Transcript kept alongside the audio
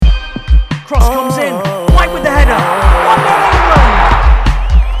cross comes in. White with the header. 1-0 England.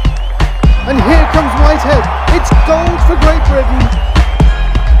 And here comes Whitehead. It's gold for Great Britain.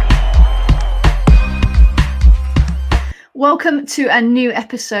 Welcome to a new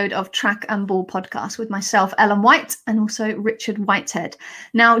episode of Track and Ball podcast with myself, Ellen White, and also Richard Whitehead.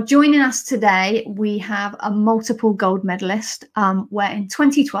 Now, joining us today, we have a multiple gold medalist, where in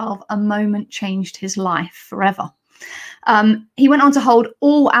 2012, a moment changed his life forever. He went on to hold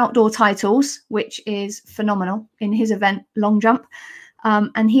all outdoor titles, which is phenomenal in his event, long jump.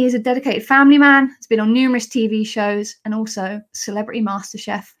 And he is a dedicated family man. He's been on numerous TV shows and also Celebrity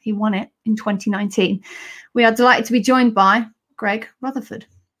MasterChef. He won it in 2019. We are delighted to be joined by Greg Rutherford.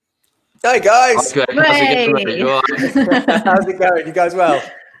 Hey guys. Hi, Greg. How's it going? You guys well?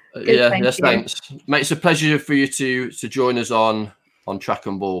 Good, Thanks. Mate, it's a pleasure for you to join us on Track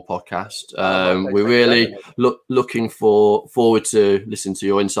and Ball podcast. We're really looking forward to listening to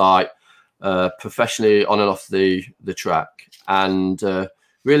your insight professionally on and off the track. And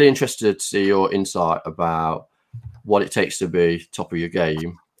really interested to see your insight about what it takes to be top of your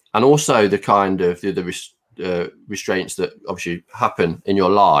game, and also the kind of the restraints that obviously happen in your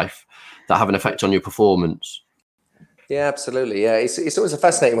life that have an effect on your performance. Yeah, absolutely. Yeah, it's always a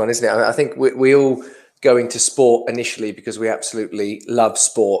fascinating one, isn't it? I think we all go into sport initially because we absolutely love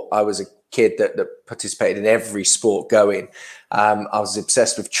sport. I was a kid that participated in every sport going. I was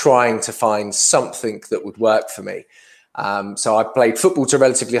obsessed with trying to find something that would work for me. So I played football to a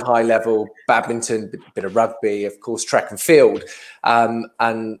relatively high level, badminton, a bit of rugby, of course, track and field,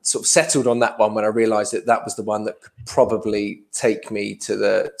 and sort of settled on that one when I realised that was the one that could probably take me to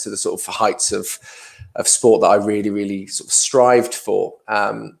the sort of heights of sport that I really, really sort of strived for.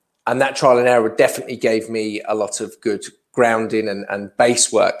 And that trial and error definitely gave me a lot of good grounding and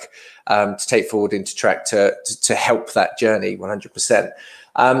base work to take forward into track to help that journey 100%.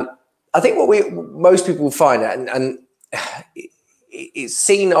 I think what most people will find, and it's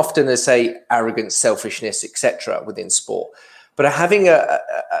seen often as, say, arrogance, selfishness, etc. within sport, but having a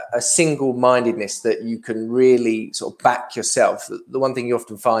single-mindedness that you can really sort of back yourself. The one thing you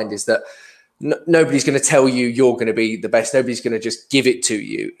often find is that nobody's going to tell you you're going to be the best. Nobody's going to just give it to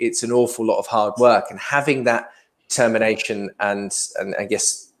you. It's an awful lot of hard work, and having that determination and I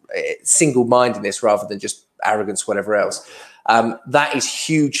guess single-mindedness rather than just arrogance, whatever else. That is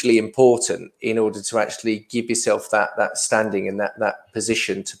hugely important in order to actually give yourself that standing and that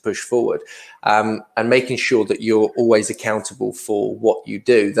position to push forward, and making sure that you're always accountable for what you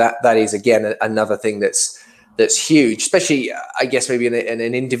do. That is, again, another thing that's huge, especially, I guess, maybe in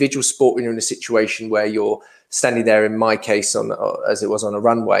an individual sport when you're in a situation where you're standing there, in my case, as it was on a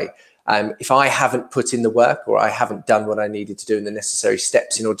runway. If I haven't put in the work or I haven't done what I needed to do in the necessary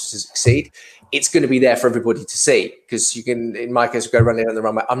steps in order to succeed, it's going to be there for everybody to see, because you can, in my case, go running on the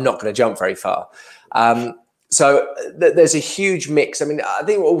runway. I'm not going to jump very far. So there's a huge mix. I mean, I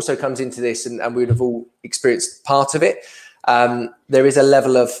think what also comes into this, and we would have all experienced part of it, there is a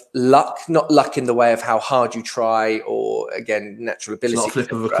level of luck, not luck in the way of how hard you try or, again, natural ability. It's not a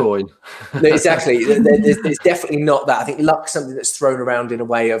flip of a coin. Exactly. There's definitely not that. I think luck's something that's thrown around in a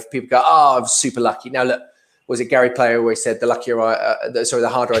way of people go, oh, I'm super lucky. Now, look, was it Gary Player always said, the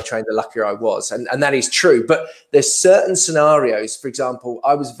harder I trained, the luckier I was. And that is true. But there's certain scenarios, for example,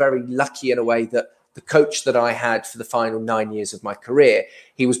 I was very lucky in a way that the coach that I had for the final 9 years of my career,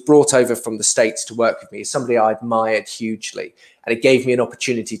 he was brought over from the States to work with me. Somebody I admired hugely. And it gave me an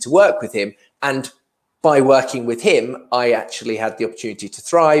opportunity to work with him. And by working with him, I actually had the opportunity to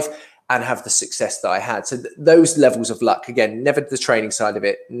thrive and have the success that I had. So those levels of luck, again, never the training side of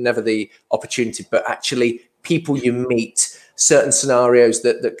it, never the opportunity, but actually people you meet, certain scenarios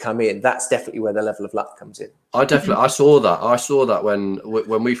that come in. That's definitely where the level of luck comes in. I saw that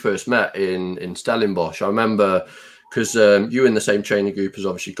when we first met in Stellenbosch. I remember, because you were in the same training group as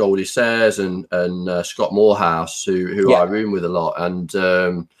obviously Goldie Sayers and Scott Morehouse, who I room with a lot.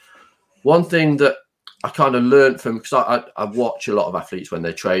 And one thing that I kind of learned from, because I watch a lot of athletes when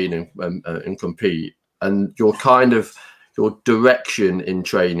they train and compete, and your direction in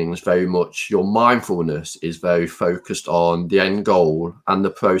training is very much, your mindfulness is very focused on the end goal and the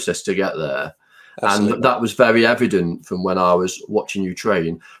process to get there. Absolutely. And that was very evident from when I was watching you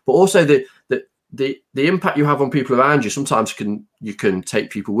train. But also the impact you have on people around you. Sometimes you can take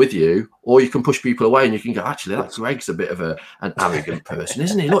people with you, or you can push people away, and you can go, actually, that Greg's a bit of an arrogant person,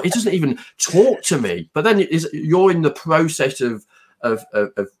 isn't he? Look, he doesn't even talk to me. But then you're in the process of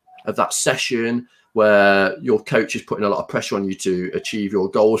that session, where your coach is putting a lot of pressure on you to achieve your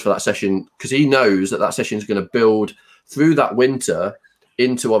goals for that session, because he knows that session is going to build through that winter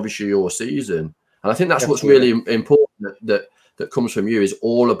into obviously your season. And I think that's what's really important, that that comes from you is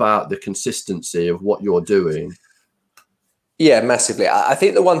all about the consistency of what you're doing. Yeah, massively. I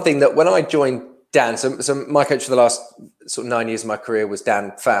think the one thing that when I joined Dan, so my coach for the last sort of 9 years of my career was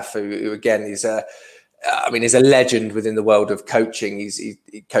Dan Pfaff, who again is is a legend within the world of coaching.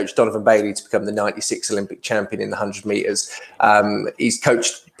 He coached Donovan Bailey to become the 96 Olympic champion in the 100 meters. He's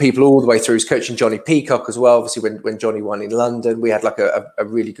coached people all the way through. He's coaching Johnny Peacock as well. Obviously, when Johnny won in London, we had like a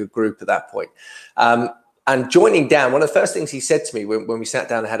really good group at that point. And joining Dan, one of the first things he said to me when we sat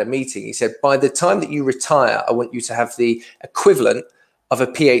down and had a meeting, he said, by the time that you retire, I want you to have the equivalent of a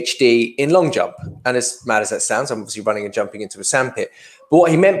PhD in long jump. And as mad as that sounds, I'm obviously running and jumping into a sandpit. But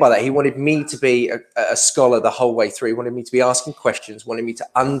what he meant by that, he wanted me to be a scholar the whole way through. He wanted me to be asking questions, wanted me to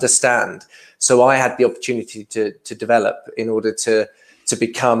understand. So I had the opportunity to develop in order to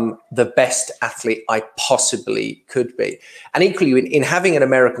become the best athlete I possibly could be. And equally, in having an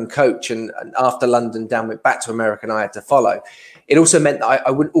American coach, and after London, Dan went back to America and I had to follow, it also meant that I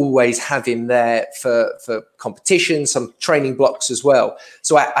wouldn't always have him there for competition, some training blocks as well.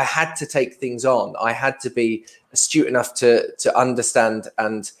 So I had to take things on. I had to be astute enough to understand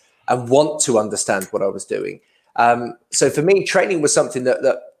and want to understand what I was doing. So for me, training was something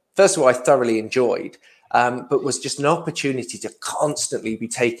that first of all, I thoroughly enjoyed, but was just an opportunity to constantly be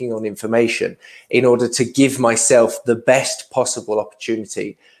taking on information in order to give myself the best possible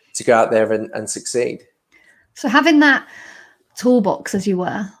opportunity to go out there and succeed. So having that toolbox, as you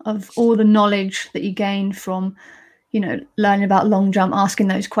were, of all the knowledge that you gained from, learning about long jump, asking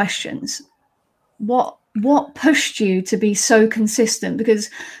those questions, what pushed you to be so consistent? Because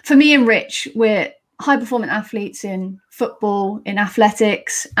for me and Rich, we're high performing athletes in football, in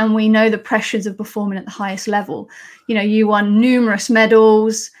athletics, and we know the pressures of performing at the highest level. You won numerous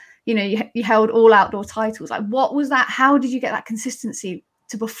medals, you held all outdoor titles. Like, what was that? How did you get that consistency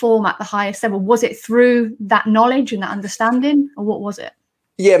to perform at the highest level? Was it through that knowledge and that understanding, or what was it?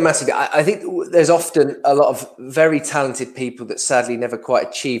 Yeah, massively. I think there's often a lot of very talented people that sadly never quite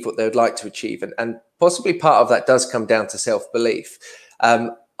achieve what they would like to achieve. And possibly part of that does come down to self-belief.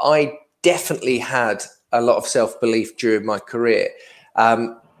 I definitely had a lot of self-belief during my career.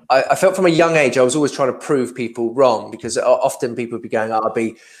 I felt from a young age, I was always trying to prove people wrong, because often people would be going, I'll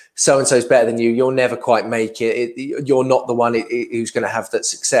be so-and-so's better than you. You'll never quite make it. You're not the one who's going to have that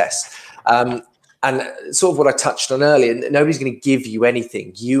success. And sort of what I touched on earlier, nobody's going to give you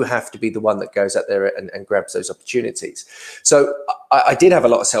anything. You have to be the one that goes out there and grabs those opportunities. So I did have a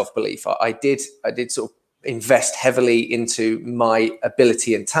lot of self-belief. I did sort of invest heavily into my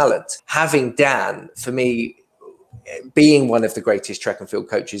ability and talent. Having Dan, for me, being one of the greatest track and field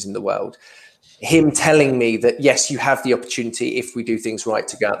coaches in the world, him telling me that, yes, you have the opportunity if we do things right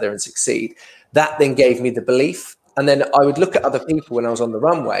to go out there and succeed, that then gave me the belief. And then I would look at other people when I was on the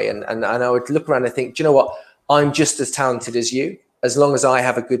runway and I would look around and think, do you know what? I'm just as talented as you. As long as I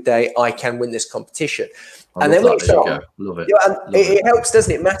have a good day, I can win this competition. And then when you start, love it. It helps,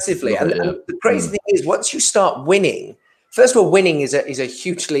 doesn't it? Massively. And the crazy thing is, once you start winning, first of all, winning is a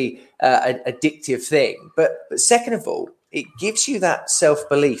hugely addictive thing. But second of all, it gives you that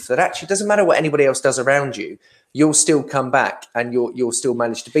self-belief that actually doesn't matter what anybody else does around you, you'll still come back and you'll still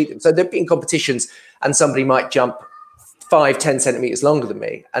manage to beat them. So there've been competitions and somebody might jump 5-10 centimeters longer than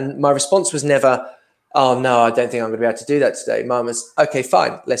me. And my response was never, oh no, I don't think I'm going to be able to do that today. Mine was, okay,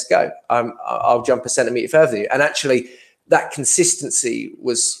 fine, let's go. I'll jump a centimeter further than you. And actually that consistency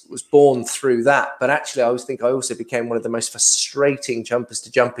was born through that. But actually I also became one of the most frustrating jumpers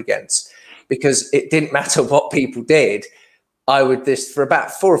to jump against, because it didn't matter what people did. I would for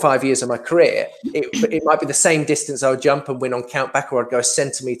about 4 or 5 years of my career, it might be the same distance I would jump and win on count back, or I'd go a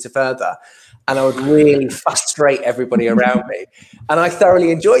centimetre further, and I would really frustrate everybody around me. And I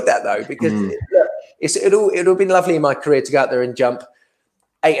thoroughly enjoyed that though, because it'll have been lovely in my career to go out there and jump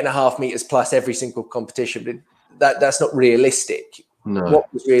 8.5 meters plus every single competition, but that's not realistic. No.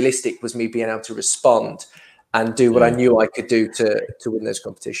 What was realistic was me being able to respond and do what I knew I could do to win those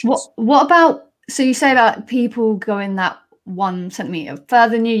competitions. What about, so you say about people going that 1 centimeter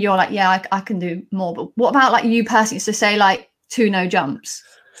further than you, you're like, yeah, I can do more. But what about like you personally? So say like 2 no jumps,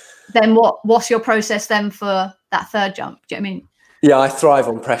 then what's your process then for that third jump? Do you know what I mean? Yeah, I thrive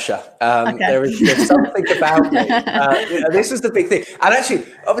on pressure. Okay. There's something about me. This was the big thing. And actually,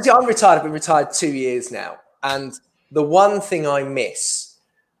 obviously I'm retired. I've been retired 2 years now. And the one thing I miss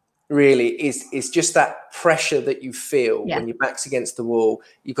really is just that pressure that you feel when your back's against the wall.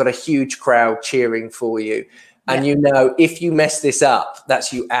 You've got a huge crowd cheering for you. And you know, if you mess this up,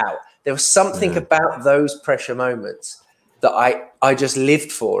 that's you out. There was something about those pressure moments that I just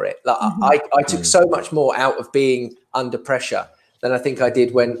lived for it. Like I took so much more out of being under pressure than I think I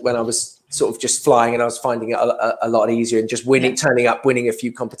did when I was sort of just flying, and I was finding it a lot easier and just turning up, winning a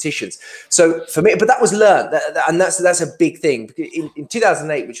few competitions. So for me, but that was learned, and that's a big thing. In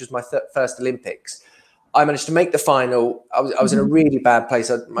 2008, which was my first Olympics, I managed to make the final. I was in a really bad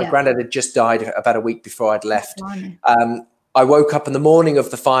place. My granddad had just died about a week before I'd left. I woke up in the morning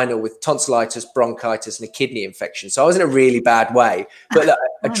of the final with tonsillitis, bronchitis, and a kidney infection. So I was in a really bad way. But look,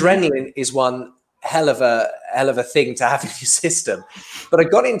 adrenaline is one hell of a thing to have in your system. But I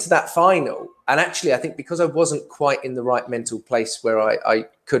got into that final, and actually I think because I wasn't quite in the right mental place where I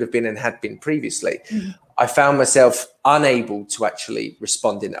could have been and had been previously, I found myself unable to actually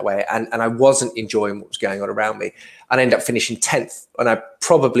respond in that way, and I wasn't enjoying what was going on around me, and I ended up finishing 10th, and I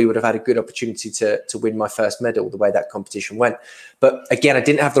probably would have had a good opportunity to win my first medal the way that competition went. But again, I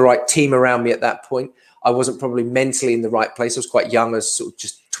didn't have the right team around me at that point. I wasn't probably mentally in the right place. I was quite young. I was sort of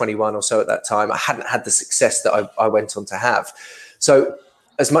just 21 or so at that time. I hadn't had the success that I went on to have. So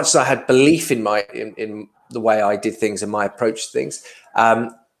as much as I had belief in the way I did things and my approach to things,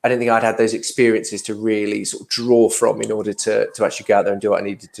 I didn't think I'd had those experiences to really sort of draw from in order to actually go out there and do what I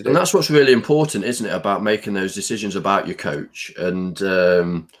needed to do. And that's what's really important, isn't it, about making those decisions about your coach. And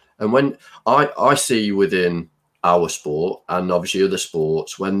when I see within our sport and obviously other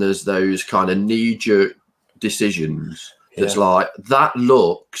sports, when there's those kind of knee-jerk decisions, that's like, that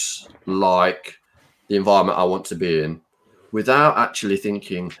looks like the environment I want to be in, without actually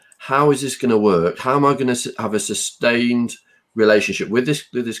thinking, how is this going to work? How am I going to have a sustained relationship with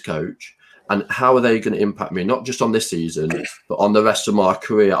this coach, and how are they going to impact me, not just on this season, but on the rest of my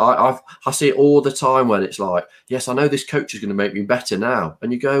career? I see it all the time when it's like, yes, I know this coach is going to make me better now.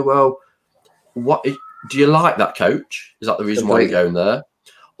 And you go, well, what do you like that coach? Is that the reason why you're going there?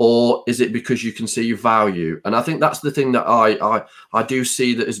 Or is it because you can see value? And I think that's the thing that I do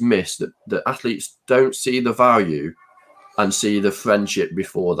see that is missed, that athletes don't see the value and see the friendship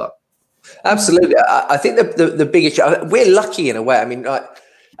before that. Absolutely. I think the biggest, we're lucky in a way. I mean,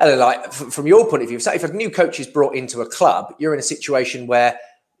 Ellen, like from your point of view, if a new coach is brought into a club, you're in a situation where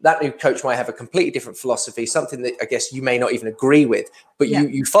that new coach might have a completely different philosophy, something that I guess you may not even agree with, but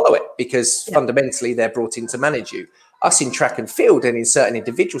you follow it because fundamentally they're brought in to manage you. Us in track and field and in certain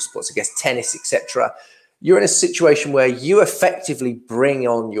individual sports, I guess tennis, etc., you're in a situation where you effectively bring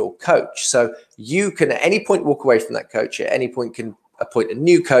on your coach. So you can at any point walk away from that coach, at any point can appoint a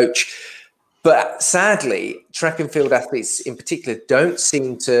new coach. But sadly, track and field athletes in particular don't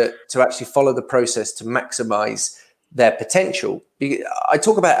seem to actually follow the process to maximize their potential. I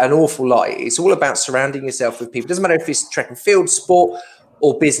talk about an awful lot. It's all about surrounding yourself with people. It doesn't matter if it's track and field, sport,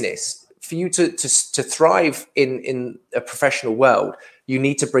 or business. For you to thrive in a professional world, you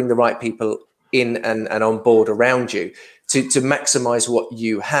need to bring the right people in and on board around you to maximize what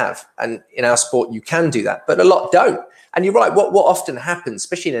you have. And in our sport, you can do that, but a lot don't. And you're right, what often happens,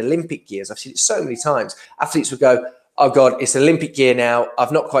 especially in Olympic years, I've seen it so many times, athletes would go, oh God, it's Olympic year now.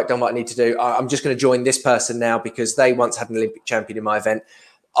 I've not quite done what I need to do. I'm just going to join this person now because they once had an Olympic champion in my event.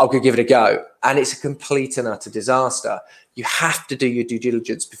 I'll go give it a go. And it's a complete and utter disaster. You have to do your due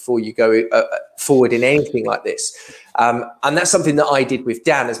diligence before you go forward in anything like this. And that's something that I did with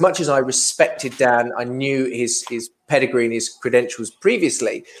Dan. As much as I respected Dan, I knew his pedigree and his credentials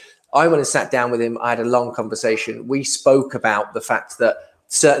previously. I went and sat down with him. I had a long conversation. We spoke about the fact that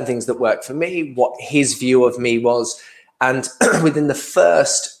certain things that worked for me, what his view of me was. And within the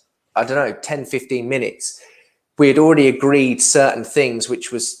first, 10, 15 minutes, we had already agreed certain things,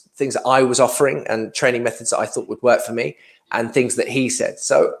 which was things that I was offering and training methods that I thought would work for me and things that he said.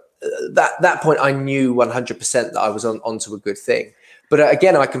 So that point, I knew 100% that I was onto a good thing. But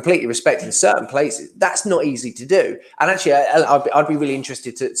again, I completely respect in certain places, that's not easy to do. And actually, I'd be really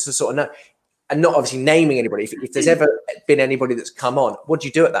interested to sort of know, and not obviously naming anybody. If there's ever been anybody that's come on, what do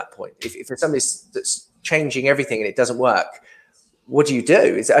you do at that point? If there's somebody that's changing everything and it doesn't work, what do you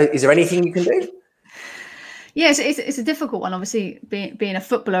do? Is there anything you can do? Yes, it's a difficult one, obviously, being a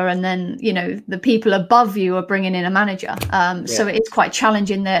footballer, and then, the people above you are bringing in a manager. So it's quite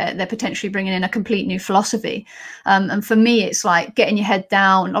challenging. They're potentially bringing in a complete new philosophy. And for me, it's like getting your head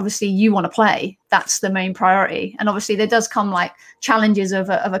down. Obviously, you want to play. That's the main priority. And obviously, there does come like challenges of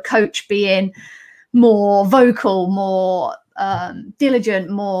a coach being more vocal, more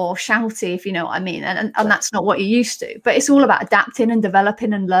diligent, more shouty, if you know what I mean. And that's not what you're used to. But it's all about adapting and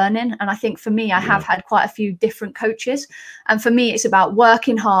developing and learning. And I think for me, I have had quite a few different coaches. And for me, it's about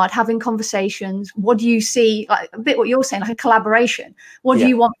working hard, having conversations. What do you see? Like a bit what you're saying, like a collaboration. What do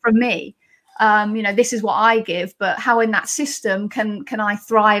you want from me? This is what I give, but how in that system can I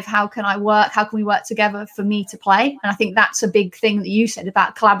thrive? How can I work? How can we work together for me to play? And I think that's a big thing that you said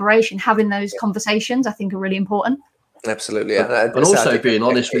about collaboration. Having those conversations, I think, are really important. Absolutely. And also being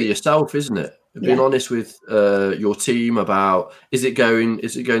honest with yourself, isn't it? Being honest with your team about is it going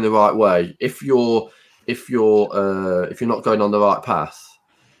the right way? If you're not going on the right path,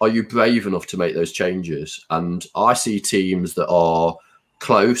 are you brave enough to make those changes? And I see teams that are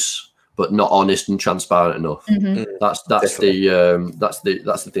close but not honest and transparent enough. That's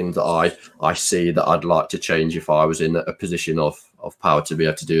the thing that I see that I'd like to change if I was in a position of power to be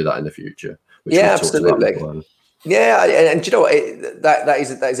able to do that in the future. Yeah, absolutely. Yeah, and do you know what? That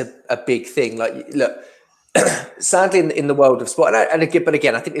is a big thing. Like, look, sadly in the world of sport, but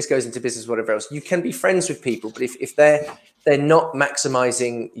again, I think this goes into business, whatever else. You can be friends with people, but if they're not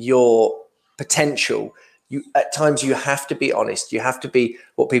maximizing your potential, at times you have to be honest. You have to be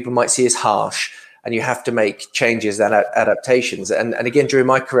what people might see as harsh, and you have to make changes and adaptations. And again, during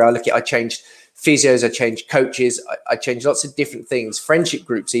my career, I changed physios, I changed coaches, I changed lots of different things, friendship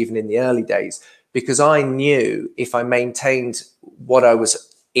groups, even in the early days, because I knew if I maintained what I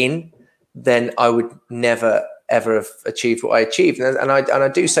was in, then I would never ever have achieved what I achieved. And I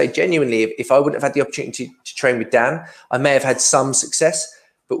do say genuinely, if I wouldn't have had the opportunity to train with Dan, I may have had some success,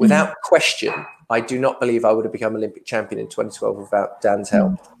 but without question, I do not believe I would have become Olympic champion in 2012 without Dan's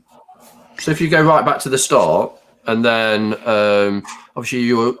help. So if you go right back to the start, and then obviously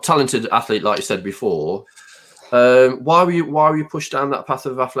you were a talented athlete, like you said before. Why were you pushed down that path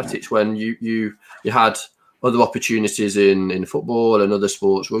of athletics when you had other opportunities in football and other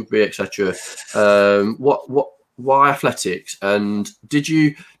sports, rugby, etc.? Why athletics? And did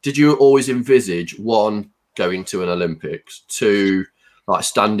you always envisage, one, going to an Olympics, two, like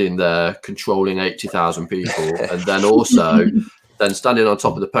standing there controlling 80,000 people, and then also then standing on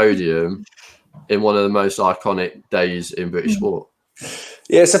top of the podium in one of the most iconic days in British sport?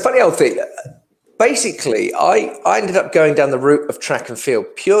 Yeah, it's a funny old thing. Basically, I ended up going down the route of track and field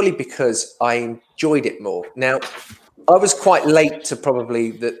purely because I enjoyed it more. Now, I was quite late to probably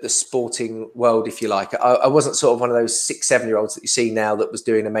the sporting world, if you like. I wasn't sort of one of those 6-7-year-olds that you see now that was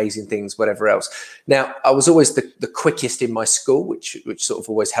doing amazing things, whatever else. Now, I was always the quickest in my school, which sort of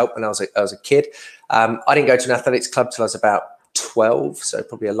always helped when I was a kid. I didn't go to an athletics club till I was about 12, so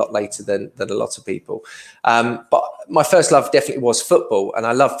probably a lot later than a lot of people. But my first love definitely was football, and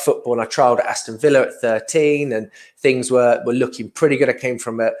I loved football, and I trialled at Aston Villa at 13, and things were looking pretty good. I came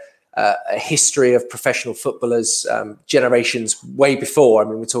from a history of professional footballers, generations way before. I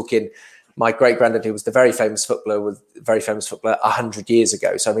mean, we're talking my great-granddad, who was the very famous footballer, 100 years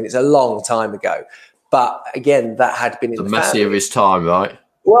ago. So, I mean, it's a long time ago. But again, that had been in the Messi of his time, right?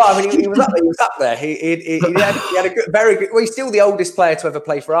 Well, I mean, he was up there. He had a good, very good. Well, he's still the oldest player to ever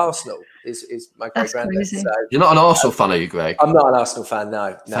play for Arsenal. Is my great granddad. So, you're not an Arsenal fan, are you, Greg? I'm not an Arsenal fan.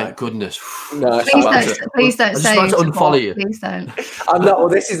 No. Thank goodness. No. Please don't say. I'm just about to unfollow you. Please don't. I'm not. Well,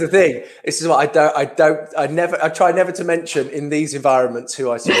 this is the thing. This is what I try never to mention in these environments who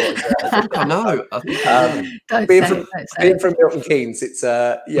I support. I know. Being from Milton Keynes, it's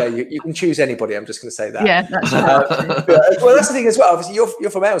you can choose anybody. I'm just going to say that. Yeah, that's right. Well, that's the thing as well. Obviously, you're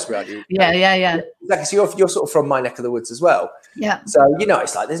from Aylesbury, aren't you? Yeah. Exactly. So you're sort of from my neck of the woods as well. Yeah. So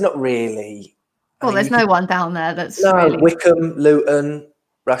it's like there's not really. Well, there's no one down there that's really... Wickham, Luton,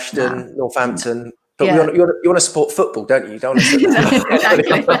 Rushden, Northampton. But you want to support football, don't you? You don't want to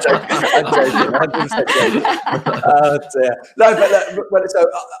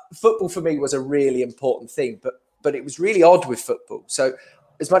So football for me was a really important thing, but it was really odd with football. So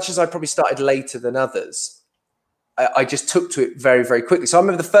as much as I probably started later than others, I just took to it very, very quickly. So I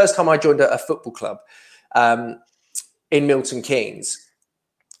remember the first time I joined a football club in Milton Keynes,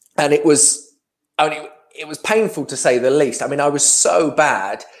 and it was painful to say the least. I mean, I was so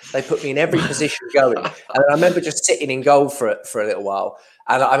bad, they put me in every position going. And I remember just sitting in goal for a little while.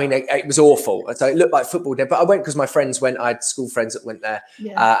 And I mean, it was awful. So it looked like football did, but I went because my friends went. I had school friends that went there.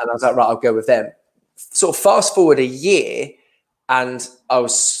 Yeah. And I was like, right, I'll go with them. Sort of fast forward a year, and I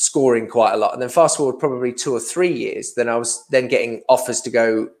was scoring quite a lot. And then fast forward probably 2 or 3 years, then I was then getting offers to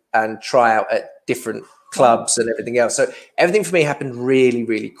go and try out at different clubs and everything else. So everything for me happened really,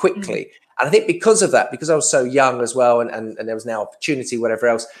 really quickly. And I think because of that, because I was so young as well, and there was now opportunity, whatever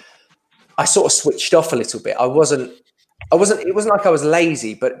else, I sort of switched off a little bit. It wasn't like I was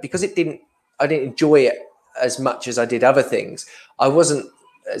lazy, but because I didn't enjoy it as much as I did other things, I wasn't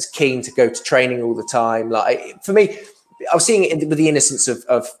as keen to go to training all the time. Like for me, I was seeing it with the innocence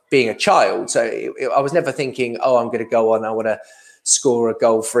of being a child. So I was never thinking, oh, I'm going to go on, I want to score a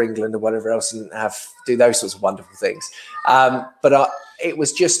goal for England or whatever else and do those sorts of wonderful things. But it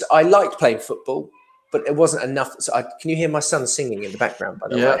was just, I liked playing football, but it wasn't enough. So can you hear my son singing in the background, by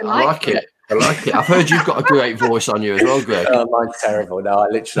the way? Yeah, I like it. I like it. I've heard you've got a great voice on you as well, Greg. Mine's terrible. No, I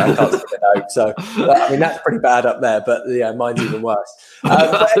can't see the note. So, I mean, that's pretty bad up there, but yeah, mine's even worse.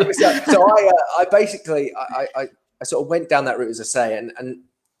 But anyway, so I basically, I sort of went down that route, as I say, and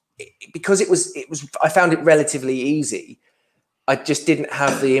because it was, I found it relatively easy. I just didn't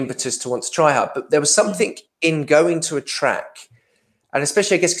have the impetus to want to try hard, but there was something in going to a track, and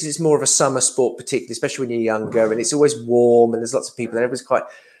especially, I guess, because it's more of a summer sport, particularly, especially when you're younger, and it's always warm, and there's lots of people, and everyone's quite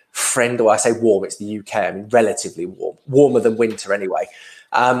friendly. I say warm, it's the UK. I mean, relatively warm, warmer than winter anyway.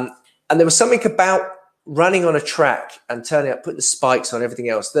 And there was something about running on a track and turning up, putting the spikes on, everything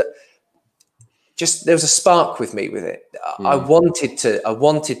else, that just, there was a spark with me with it. I wanted to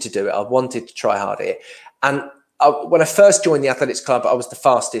do it. I wanted to try hard at it. And when I first joined the athletics club, I was the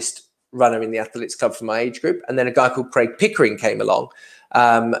fastest runner in the athletics club for my age group. And then a guy called Craig Pickering came along,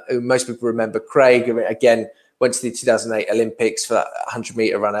 who most people remember. Craig, again, went to the 2008 Olympics for that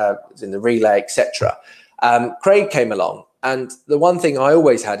 100-meter runner, was in the relay, etc. Craig came along, and the one thing I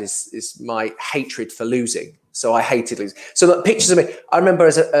always had is my hatred for losing. So I hated losing. So the pictures of me, I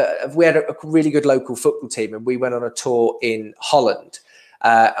remember we had a really good local football team, and we went on a tour in Holland.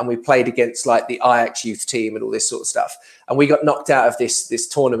 And we played against like the Ajax youth team and all this sort of stuff. And we got knocked out of this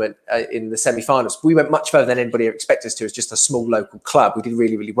tournament in the semi-finals. We went much further than anybody expected us to. It's just a small local club. We did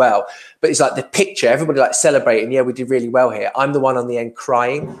really, really well. But it's like the picture, everybody like celebrating. Yeah, we did really well here. I'm the one on the end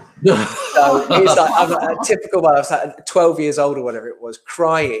crying. So it's like I'm a typical one. I was like 12 years old or whatever it was,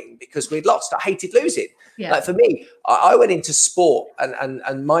 crying because we'd lost. I hated losing. Yeah. Like for me, I went into sport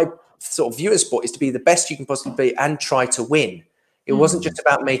and my sort of view of sport is to be the best you can possibly be and try to win. It wasn't just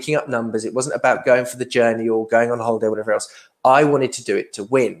about making up numbers. It wasn't about going for the journey or going on holiday or whatever else. I wanted to do it to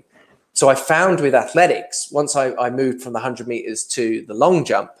win. So I found with athletics, once I moved from the 100 meters to the long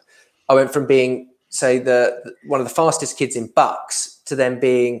jump, I went from being, say, one of the fastest kids in bucks to then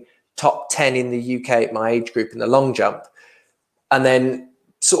being top 10 in the UK at my age group in the long jump. And then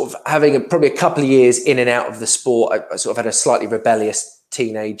sort of having probably a couple of years in and out of the sport, I sort of had a slightly rebellious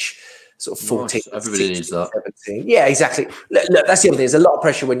teenage sort of 14. Nice. Everybody 16, needs that. 17. Yeah, exactly. Look, that's the other thing. There's a lot of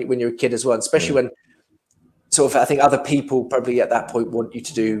pressure when you're a kid as well, especially when sort of I think other people probably at that point want you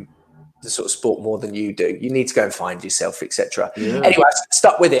to do the sort of sport more than you do. You need to go and find yourself, etc. Yeah. Anyway, I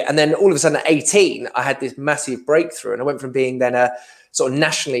stuck with it. And then all of a sudden at 18, I had this massive breakthrough. And I went from being then a sort of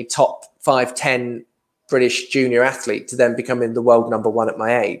nationally top 5'10" British junior athlete to then becoming the world number one at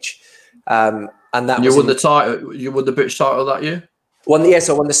my age. And that you won the title. You won the British title that year.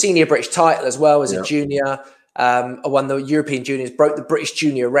 So I won the senior British title as well as a junior. I won the European juniors, broke the British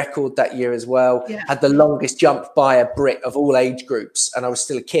junior record that year as well. Yeah. Had the longest jump by a Brit of all age groups, and I was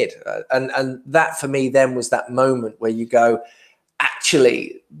still a kid. And that for me then was that moment where you go,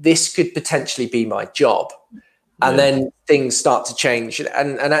 actually, this could potentially be my job. And then things start to change.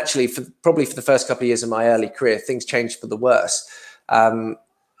 And actually, probably for the first couple of years of my early career, things changed for the worse.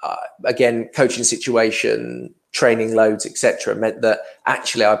 Again, coaching situation, training loads, etc., meant that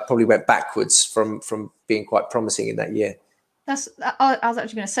actually I probably went backwards from being quite promising in that year. I was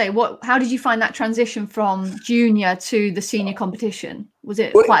actually going to say, how did you find that transition from junior to the senior competition? Was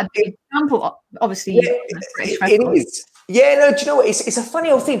it quite a big jump? Obviously, it is. Yeah, no, do you know what? It's a funny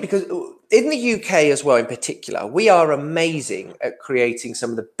old thing because in the UK as well, in particular, we are amazing at creating some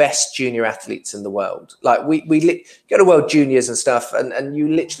of the best junior athletes in the world. Like we go to World Juniors and stuff, and you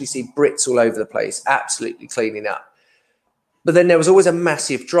literally see Brits all over the place, absolutely cleaning up. But then there was always a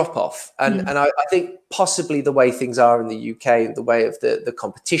massive drop off. And I think possibly the way things are in the UK and the way of the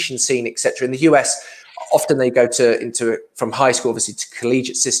competition scene, etc. In the US, often they go from high school, obviously, to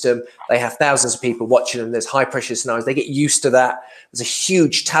collegiate system. They have thousands of people watching them. There's high pressure scenarios. They get used to that. There's a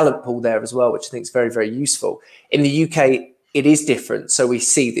huge talent pool there as well, which I think is very, very useful. In the UK, it is different. So we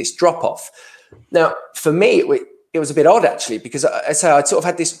see this drop off. Now, for me, it was a bit odd, actually, because I sort of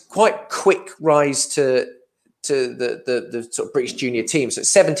had this quite quick rise to the sort of British junior team. So at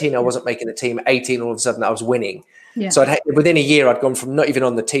 17, I wasn't making the team. At 18, all of a sudden, I was winning. Yeah. So within a year, I'd gone from not even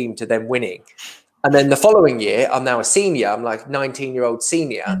on the team to then winning. And then the following year, I'm now a senior. I'm like 19-year-old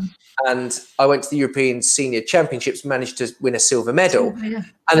senior. And I went to the European Senior Championships, managed to win a silver medal. Yeah.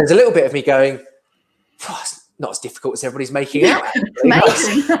 And there's a little bit of me going, it's not as difficult as everybody's making out.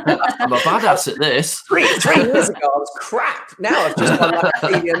 Amazing. I'm a badass at this. 3 years ago, I was crap. Now I've just won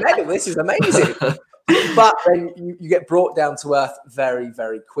that senior medal. This is amazing. But then you get brought down to earth very,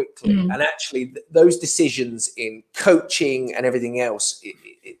 very quickly. And actually, those decisions in coaching and everything else,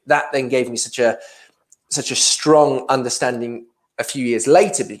 that then gave me such a strong understanding a few years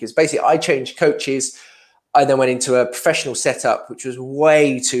later, because basically I changed coaches. I then went into a professional setup, which was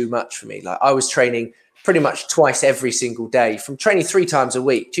way too much for me. Like I was training pretty much twice every single day, from training 3 times a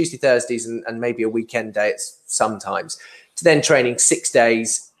week, Tuesday, Thursdays, and maybe a weekend day sometimes, to then training 6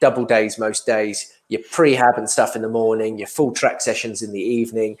 days, double days most days, your prehab and stuff in the morning, your full track sessions in the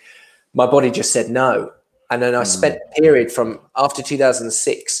evening. My body just said no. And then I spent a period from after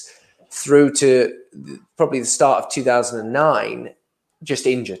 2006 through to probably the start of 2009, just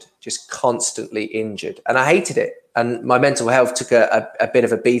injured, just constantly injured. And I hated it. And my mental health took a bit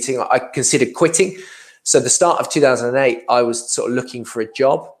of a beating. I considered quitting. So the start of 2008, I was sort of looking for a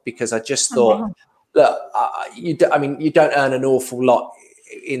job because I just thought, look, you don't earn an awful lot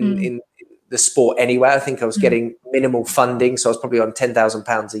in the sport anyway. I think I was getting minimal funding. So I was probably on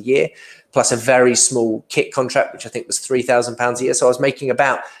 £10,000 a year, plus a very small kit contract, which I think was £3,000 a year. So I was making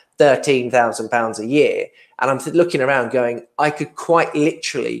about £13,000 a year. And I'm looking around going, I could quite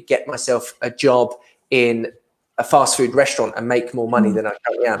literally get myself a job in a fast food restaurant and make more money than I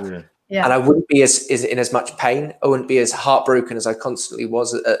currently am. Yeah. And I wouldn't be in as much pain. I wouldn't be as heartbroken as I constantly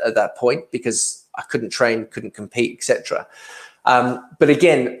was at that point, because I couldn't train, couldn't compete, etc. But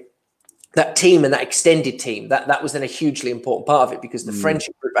again, that team and that extended team, that was then a hugely important part of it, because the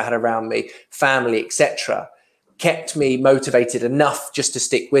friendship group I had around me, family, etc., kept me motivated enough just to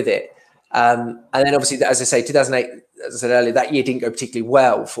stick with it. And then obviously, as I say, 2008, as I said earlier, that year didn't go particularly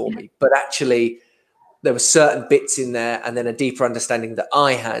well for me, but actually there were certain bits in there, and then a deeper understanding that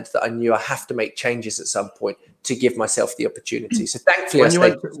I had, that I knew I have to make changes at some point to give myself the opportunity. So thankfully,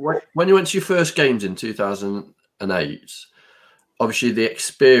 when you went to your first games in 2008, obviously the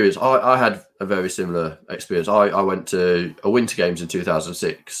experience, I had a very similar experience. I went to a Winter Games in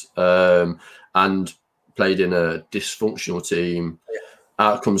 2006 and played in a dysfunctional team.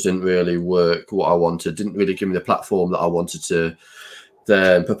 Outcomes didn't really work what I wanted, didn't really give me the platform that I wanted to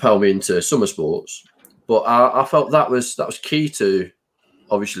then propel me into summer sports. But I felt that was key to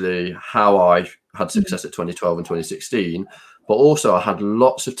obviously how I had success at 2012 and 2016. But also I had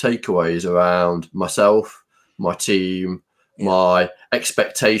lots of takeaways around myself, my team, my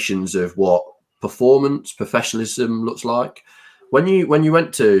expectations of what performance, professionalism looks like. When you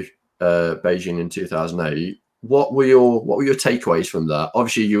went to Beijing in 2008, what were your takeaways from that?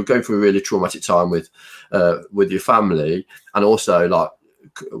 Obviously, you were going through a really traumatic time with your family, and also like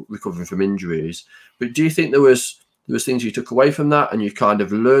recovering from injuries. But do you think there was things you took away from that, and you kind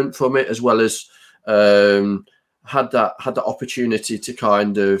of learned from it, as well as had that opportunity to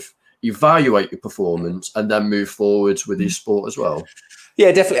kind of evaluate your performance and then move forwards with your sport as well?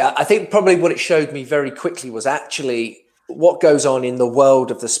 Yeah, definitely. I think probably what it showed me very quickly was actually what goes on in the world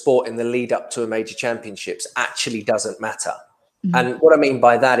of the sport in the lead up to a major championships actually doesn't matter. And what I mean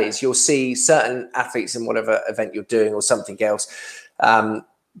by that is you'll see certain athletes in whatever event you're doing or something else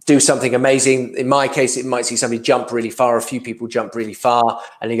do something amazing. In my case, it might see somebody jump really far, a few people jump really far,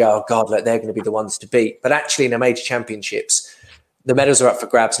 and you go, oh God, look, they're going to be the ones to beat. But actually in a major championships, the medals are up for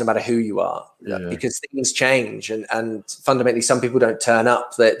grabs no matter who you are, because things change. And fundamentally, some people don't turn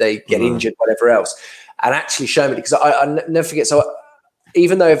up, they get injured, whatever else. And actually show me, because I never forget. So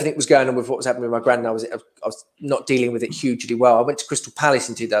even though everything was going on with what was happening with my granddad, I was not dealing with it hugely well. I went to Crystal Palace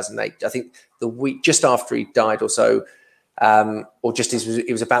in 2008. I think the week just after he died or so, or just as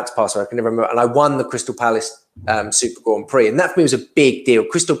he was about to pass away, I can never remember. And I won the Crystal Palace Super Grand Prix. And that for me was a big deal.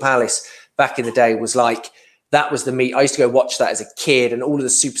 Crystal Palace back in the day was like, that was the meet. I used to go watch that as a kid, and all of the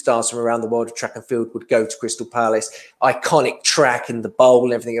superstars from around the world of track and field would go to Crystal Palace. Iconic track and the bowl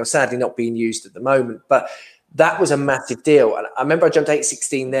and everything else, sadly not being used at the moment. But that was a massive deal. And I remember I jumped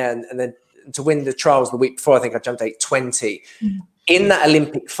 8.16 there, and then to win the trials the week before, I think I jumped 8.20. In that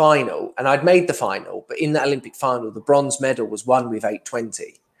Olympic final, and I'd made the final, but in that Olympic final, the bronze medal was won with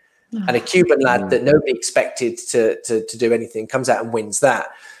 8.20. And a Cuban lad that nobody expected to do anything comes out and wins that.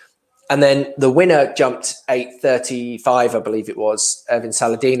 And then the winner jumped 8.35, I believe it was, Ervin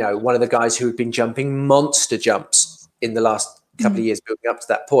Saladino, one of the guys who had been jumping monster jumps in the last couple of years building up to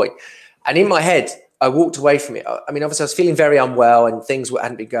that point. And in my head, I walked away from it. I mean, obviously I was feeling very unwell, and things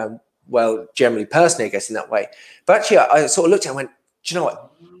hadn't been going well generally, personally, I guess, in that way. But actually I sort of looked at it and went, do you know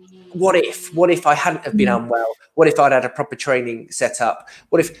what? What if I hadn't have been unwell? What if I'd had a proper training set up?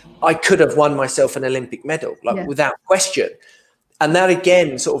 What if I could have won myself an Olympic medal, without question? And that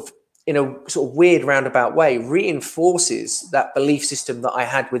again, sort of, in a sort of weird roundabout way, reinforces that belief system that I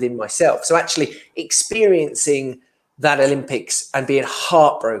had within myself. So actually experiencing that Olympics and being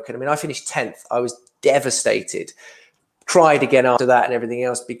heartbroken. I mean, I finished 10th. I was devastated, cried again after that and everything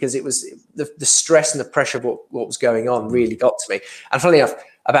else, because it was the stress and the pressure of what was going on really got to me. And funnily enough,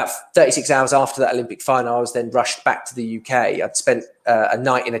 about 36 hours after that Olympic final, I was then rushed back to the UK. I'd spent a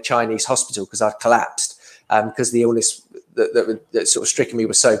night in a Chinese hospital because I'd collapsed, because the illness that sort of stricken me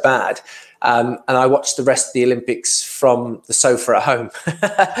was so bad. And I watched the rest of the Olympics from the sofa at home.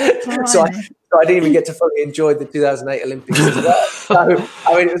 So I didn't even get to fully enjoy the 2008 Olympics as well. So,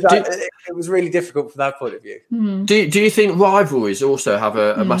 I mean, it was really difficult from that point of view. Do you think rivalries also have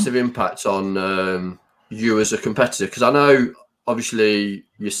a massive impact on you as a competitor? Because I know, obviously,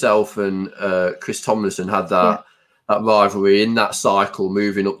 yourself and Chris Tomlinson had that rivalry in that cycle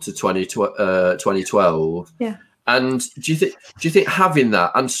moving up to 2012. Yeah. And do you think having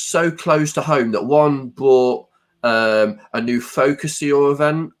that and so close to home that one brought a new focus to your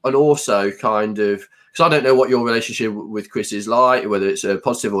event, and also kind of, because I don't know what your relationship with Chris is like, whether it's a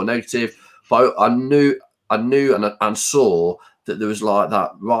positive or negative, but I knew and saw that there was like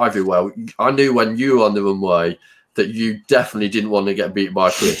that rivalry. Well, I knew when you were on the runway that you definitely didn't want to get beat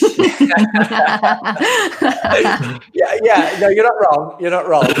by Chris. Yeah, no, you're not wrong. You're not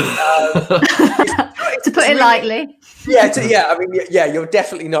wrong. To put it lightly. I mean, you're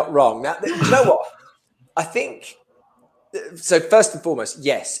definitely not wrong. Now, you know what? I think, so first and foremost,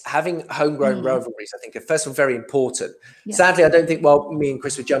 yes, having homegrown rivalries, I think, are first of all very important. Yeah. Sadly, I don't think while me and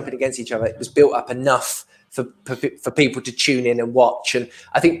Chris were jumping against each other, it was built up enough for people to tune in and watch. And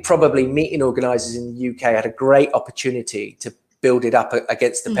I think probably meeting organisers in the UK had a great opportunity to build it up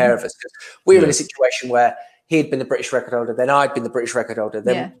against the pair of us. Because we were in a situation where he'd been the British record holder, then I'd been the British record holder,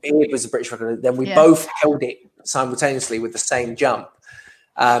 then he was the British record holder, then we both held it simultaneously with the same jump.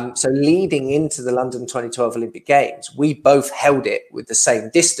 So leading into the London 2012 Olympic Games, we both held it with the same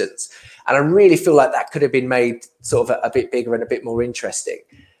distance. And I really feel like that could have been made sort of a bit bigger and a bit more interesting.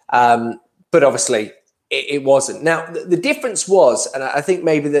 But obviously it wasn't. Now, the difference was, and I think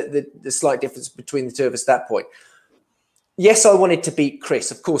maybe the slight difference between the two of us at that point, yes, I wanted to beat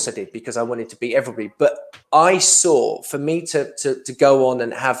Chris. Of course I did, because I wanted to beat everybody. But I saw, for me to go on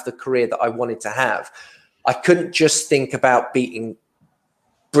and have the career that I wanted to have, I couldn't just think about beating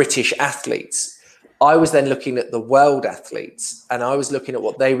British athletes. I was then looking at the world athletes, and I was looking at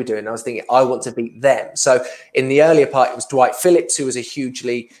what they were doing. I was thinking, I want to beat them. So in the earlier part, it was Dwight Phillips, who was a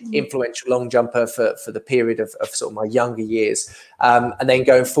hugely influential long jumper for the period of sort of my younger years. And then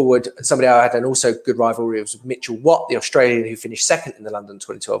going forward, somebody I had an also good rivalry was with Mitchell Watt, the Australian who finished second in the London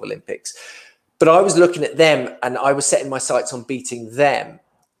 2012 Olympics. But I was looking at them and I was setting my sights on beating them.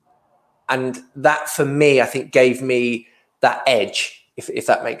 And that, for me, I think gave me that edge, if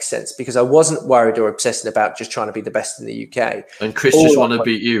that makes sense, because I wasn't worried or obsessing about just trying to be the best in the UK. And Chris just wanted to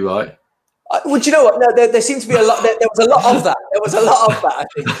beat you, right? Well, do you know what? No, there seemed to be a lot. There was a lot of that. There was a lot of that, I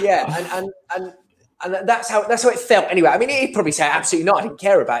think. Yeah, and that's how it felt. Anyway, I mean, he'd probably say absolutely not. I didn't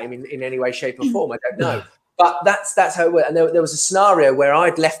care about him in any way, shape, or form. I don't know, but that's how it went. And there was a scenario where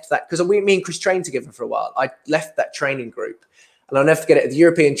I'd left that, because me and Chris trained together for a while. I left that training group, and I'll never forget it. At the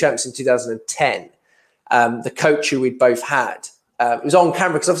European Champs in 2010, the coach who we'd both had. It was on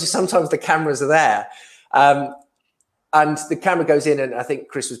camera, because obviously sometimes the cameras are there, and the camera goes in, and I think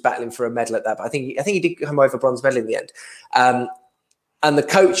Chris was battling for a medal at that, but I think he did come over bronze medal in the end. And the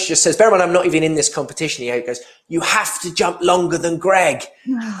coach just says, bear in mind, I'm not even in this competition. He goes, you have to jump longer than Greg.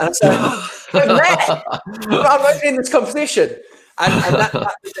 And I said, I'm not even in this competition. And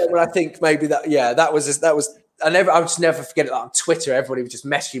that when I think maybe that was I'll just never forget it. Like on Twitter, everybody was just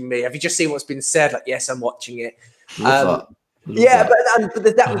messaging me. Have you just seen what's been said? Like, yes, I'm watching it. But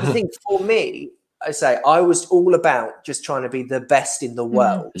that was the thing for me. I say I was all about just trying to be the best in the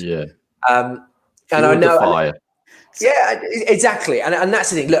world. Yeah. And I know. Yeah, exactly. And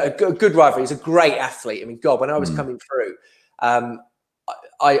that's the thing. Look, a good rivalry. He's a great athlete. I mean, God, when I was coming through, I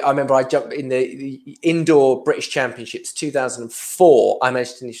remember I jumped in the indoor British Championships 2004. I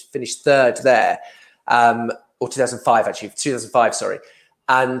managed to finish third there, or 2005 actually. 2005, sorry.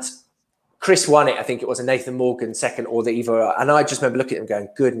 And Chris won it. I think it was a Nathan Morgan second, or the either. And I just remember looking at him going,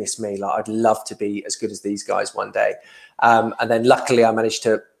 goodness me, like I'd love to be as good as these guys one day. And then luckily I managed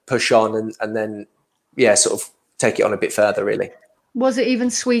to push on and then, sort of take it on a bit further, really. Was it even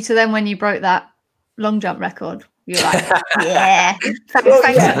sweeter then when you broke that long jump record? You're like, yeah.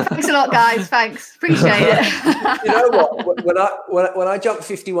 Thanks a lot, guys. Thanks. Appreciate it. You know what? When I jumped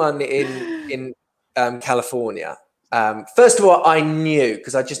 51 in California, first of all, I knew,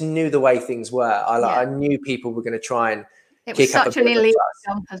 because I just knew the way things were. I knew people were going to try and it was such an elite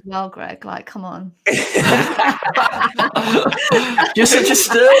jump as well, Greg. Like, come on. You're such a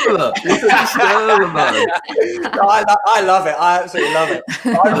stirrer. Man. No, I love it. I absolutely love it.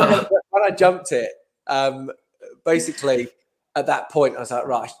 I remember when I jumped it, basically at that point, I was like,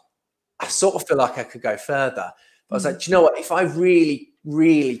 right, I sort of feel like I could go further. But I was like, do you know what? If I really,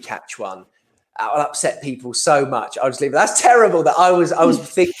 really catch one, I'll upset people so much. I'll just leave it. That's terrible that I was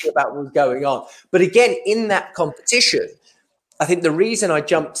thinking about what was going on. But again, in that competition, I think the reason I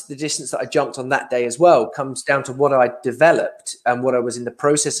jumped the distance that I jumped on that day as well comes down to what I developed and what I was in the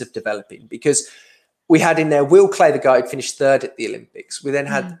process of developing, because we had in there Will Clay, the guy who finished third at the Olympics. We then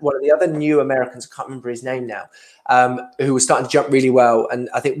had one of the other new Americans, I can't remember his name now, who was starting to jump really well. And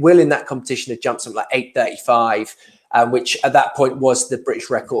I think Will in that competition had jumped something like 8:35, which at that point was the British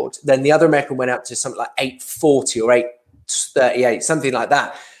record. Then the other American went out to something like 8:40 or 8:38, something like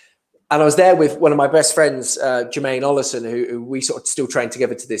that. And I was there with one of my best friends, Jermaine Ollison, who we sort of still train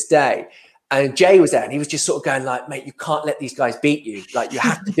together to this day. And Jay was there, and he was just sort of going like, "Mate, you can't let these guys beat you. Like, you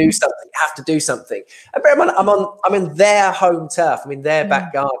have to do something. You have to do something." And bear in mind, I'm in their home turf. I'm in their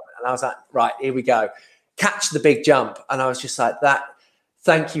back garden, and I was like, "Right, here we go. Catch the big jump." And I was just like, "That.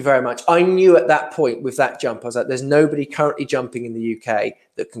 Thank you very much." I knew at that point with that jump, I was like, "There's nobody currently jumping in the UK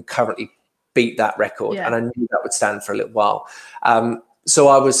that can currently beat that record," and I knew that would stand for a little while. So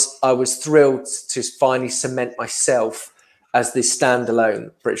I was thrilled to finally cement myself as this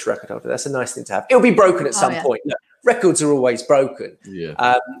standalone British record holder. That's a nice thing to have. It'll be broken at some point. Look, records are always broken.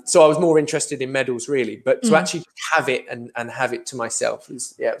 Yeah. So I was more interested in medals really, but to actually have it and have it to myself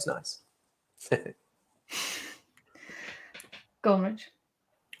was, it was nice. Go on, Rich.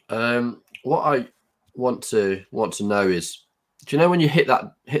 What I want to know is, do you know when you hit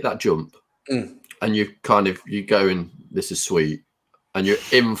that jump and you go in, this is sweet, and you're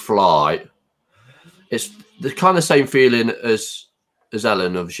in flight, it's the kind of same feeling as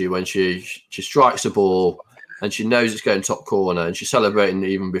Ellen, obviously, when she strikes the ball and she knows it's going top corner and she's celebrating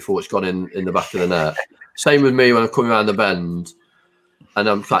even before it's gone in the back of the net. Same with me when I'm coming around the bend and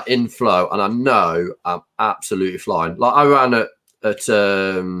I'm like in flow and I know I'm absolutely flying. Like I ran at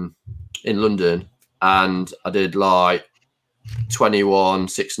in London and I did like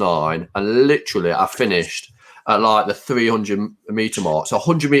 21.69 and literally I finished at like the 300 meter mark. So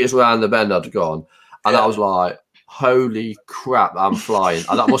 100 meters around the bend I'd gone. And I was like, holy crap, I'm flying.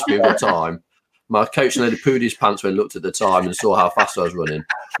 And that must be a good time. My coach nearly pooed his pants when he looked at the time and saw how fast I was running.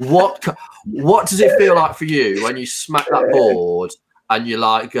 What does it feel like for you when you smack that board and you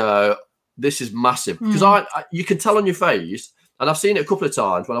like go, this is massive? Because you can tell on your face, and I've seen it a couple of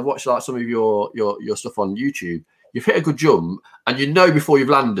times when I've watched like some of your stuff on YouTube. You've hit a good jump and you know before you've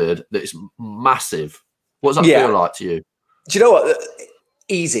landed that it's massive. What does that feel like to you? Do you know what?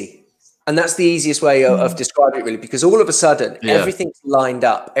 Easy. And that's the easiest way of describing it, really, because all of a sudden, everything's lined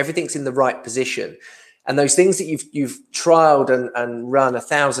up, everything's in the right position. And those things that you've trialed and run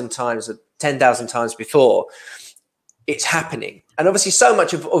 1,000 times or 10,000 times before, it's happening. And obviously so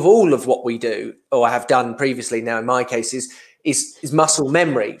much of all of what we do, or I have done previously now in my case, is muscle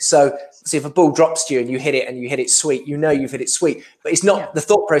memory. So see, if a ball drops to you and you hit it sweet, you know you've hit it sweet. But it's not, the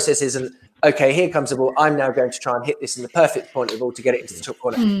thought process isn't, okay, here comes the ball. I'm now going to try and hit this in the perfect point of the ball to get it into the top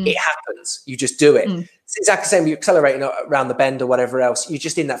corner. It happens. You just do it. It's exactly the same. You're accelerating around the bend or whatever else. You're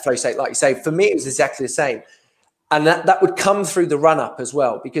just in that flow state, like you say. For me, it was exactly the same. And that would come through the run-up as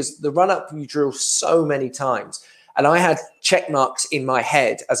well, because the run-up you drill so many times. And I had check marks in my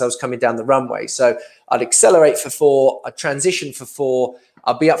head as I was coming down the runway. So I'd accelerate for 4, I'd transition for 4,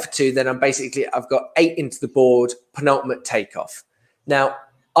 I'll be up for 2. Then I've got 8 into the board, penultimate takeoff. Now,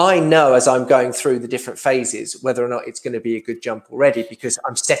 I know as I'm going through the different phases whether or not it's going to be a good jump already, because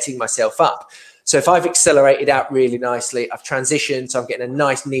I'm setting myself up. So if I've accelerated out really nicely, I've transitioned, so I'm getting a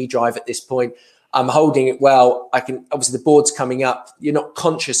nice knee drive at this point, I'm holding it well, I can, obviously the board's coming up, you're not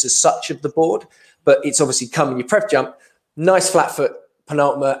conscious as such of the board, but it's obviously coming, you prep jump, nice flat foot,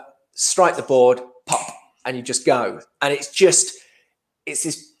 penultimate, strike the board, pop, and you just go. And it's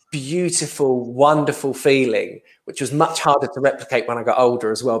this beautiful, wonderful feeling, which was much harder to replicate when I got older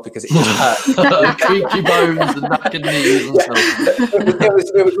as well, because it just hurt. Creaky bones and neck and knees and stuff.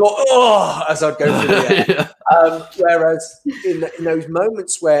 It was more, as I'd go through the air. Whereas in those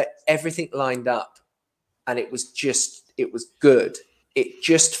moments where everything lined up and it was good, it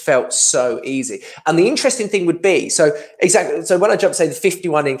just felt so easy. And the interesting thing would be, so when I jumped, say, the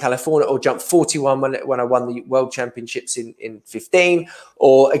 51 in California, or jumped 41 when I won the World Championships in 15,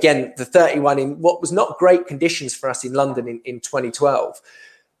 or again, the 31 in what was not great conditions for us in London in 2012,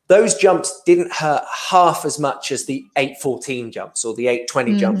 those jumps didn't hurt half as much as the 8:14 jumps or the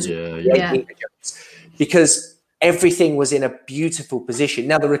 8:20 jumps, or the 8 meter jumps, because everything was in a beautiful position.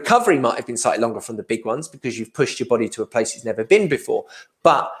 Now, the recovery might have been slightly longer from the big ones because you've pushed your body to a place it's never been before.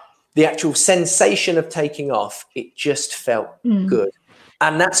 But the actual sensation of taking off, it just felt good.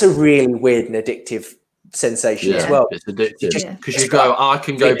 And that's a really weird and addictive sensation as well. It's addictive because you go, I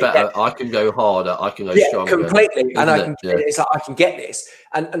can go better, I can go harder, I can go stronger. Completely. And it's like, I can get this.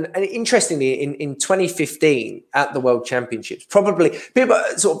 And interestingly, in 2015 at the World Championships, probably people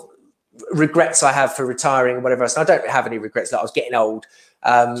sort of regrets I have for retiring and whatever else. And I don't have any regrets. Like, I was getting old.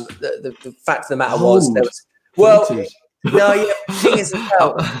 The fact of the matter was, there was, well, no, yeah. The thing is,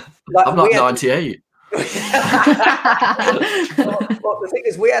 like, I'm not 98. well, the thing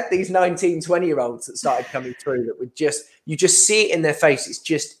is, we had these 19, 20-year-olds that started coming through that would you just see it in their face. It's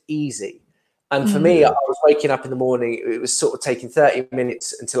just easy. And for me, I was waking up in the morning. It was sort of taking 30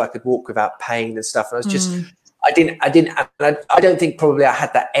 minutes until I could walk without pain and stuff. And I was just, I don't think probably I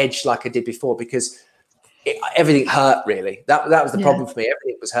had that edge like I did before, because everything hurt, really. That was the problem for me.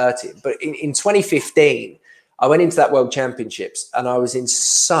 Everything was hurting. But in 2015, I went into that World Championships and I was in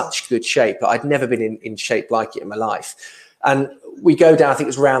such good shape. I'd never been in shape like it in my life. And we go down, I think it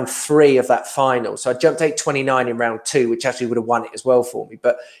was round 3 of that final. So I jumped 8:29 in round 2, which actually would have won it as well for me.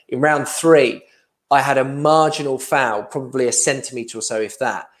 But in round 3, I had a marginal foul, probably a centimetre or so, if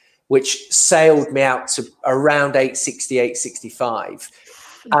that, which sailed me out to around 8:60, 8:65.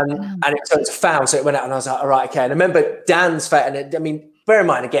 So it's a foul. So it went out and I was like, all right, okay. And I remember Dan's foul. And I mean, bear in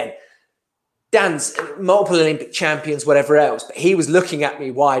mind, again, Dan's multiple Olympic champions, whatever else, but he was looking at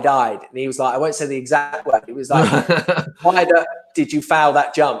me wide-eyed, and he was like, I won't say the exact word. He was like, why did you foul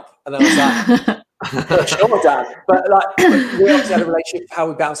that jump? And I was like, sure, Dan. But like, we obviously had a relationship, how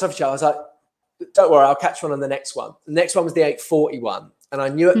we bounced off each other. I was like, don't worry, I'll catch one on the next one. The next one was the 8:41. And I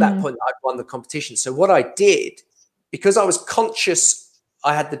knew at that point that I'd won the competition. So what I did, because I was conscious,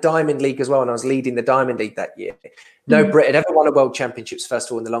 I had the Diamond League as well, and I was leading the Diamond League that year. No Brit had ever won a World Championships, first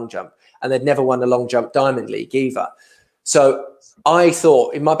of all, in the long jump. And they'd never won the long jump Diamond League either. So I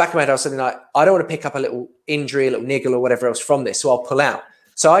thought, in my back of my head, I was something like, I don't want to pick up a little injury, a little niggle or whatever else from this, so I'll pull out.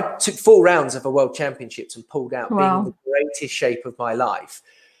 So I took 4 rounds of a World Championships and pulled out, being in the greatest shape of my life.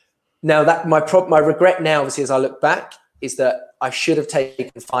 Now, that my regret now, obviously, as I look back, is that I should have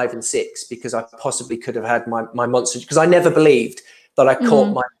taken 5 and 6, because I possibly could have had my monster, because I never believed that I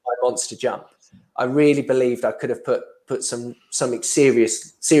caught my monster jump. I really believed I could have put something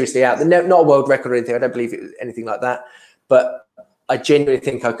seriously out. Not a world record or anything. I don't believe it was anything like that. But I genuinely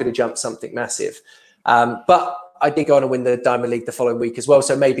think I could have jumped something massive. But I did go on and win the Diamond League the following week as well.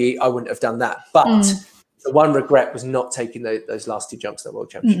 So maybe I wouldn't have done that. But the one regret was not taking those last 2 jumps at the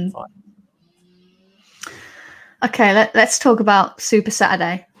World Championship final. Okay, let's talk about Super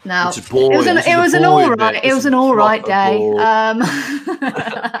Saturday. Now, it was an all right day.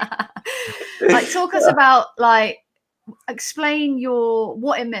 Like, talk us about, like, explain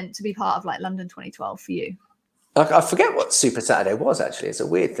what it meant to be part of, like, London 2012 for you. I forget what Super Saturday was, actually. It's a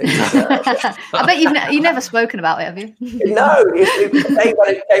weird thing. I bet you've never spoken about it, have you? No,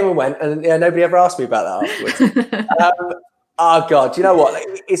 it came and went, and nobody ever asked me about that afterwards. Oh God, you know what?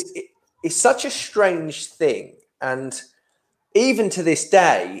 It's such a strange thing, and even to this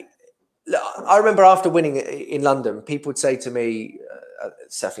day, I remember after winning in London, people would say to me,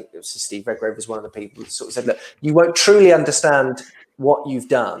 I think it was Steve Redgrave was one of the people who sort of said that you won't truly understand what you've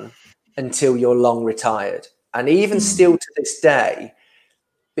done until you're long retired. And even still to this day,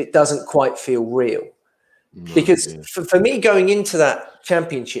 it doesn't quite feel real. Because for me, going into that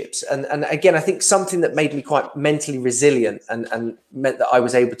championships, and again, I think something that made me quite mentally resilient and meant that I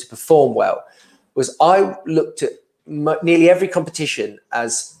was able to perform well was I looked at nearly every competition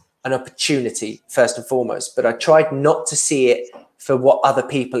as an opportunity, first and foremost, but I tried not to see it for what other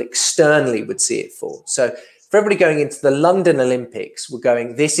people externally would see it for. So for everybody going into the London Olympics, we're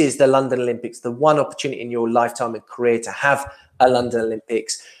going, this is the London Olympics, the one opportunity in your lifetime and career to have a London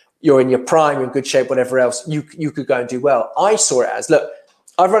Olympics. You're in your prime, you're in good shape, whatever else, you could go and do well. I saw it as, look,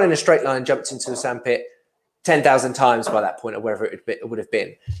 I've run in a straight line and jumped into the sandpit 10,000 times by that point, or wherever it would have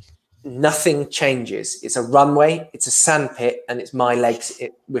been. Nothing changes. It's a runway, it's a sandpit, and it's my legs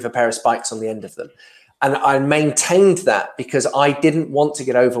with a pair of spikes on the end of them. And I maintained that because I didn't want to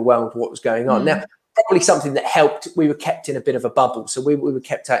get overwhelmed with what was going on. Now, probably something that helped, we were kept in a bit of a bubble. So we were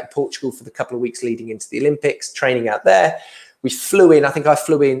kept out in Portugal for the couple of weeks leading into the Olympics, training out there. We flew in, I think I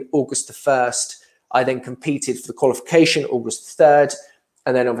flew in August the 1st. I then competed for the qualification August the 3rd.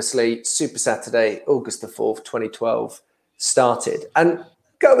 And then obviously Super Saturday, August the 4th, 2012 started. And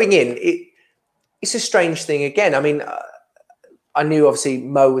going in, it's a strange thing again. I mean, I knew obviously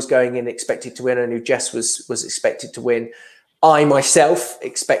Mo was going in expected to win. I knew Jess was expected to win. I myself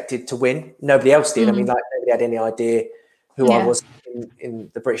expected to win. Nobody else did. I mean, like, nobody had any idea who I was in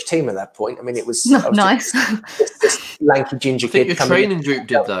the British team at that point. I mean, it was nice. This lanky ginger kid. I think your training group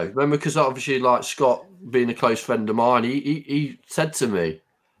did though. Remember, because obviously, like Scott being a close friend of mine, he said to me,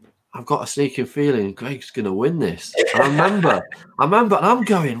 I've got a sneaking feeling Greg's going to win this. And I remember, and I'm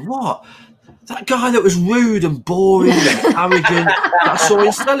going, what? That guy that was rude and boring and arrogant that I saw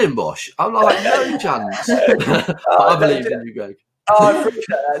in Stellenbosch. I'm like, no chance. But I believe in you, Greg. I appreciate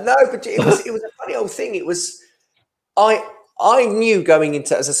that. No, but it was a funny old thing. It was, I knew going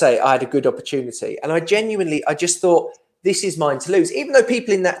into, as I say, I had a good opportunity, and I just thought, this is mine to lose. Even though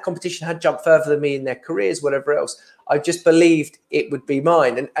people in that competition had jumped further than me in their careers, whatever else, I just believed it would be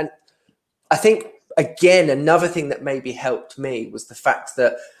mine. And I think, again, another thing that maybe helped me was the fact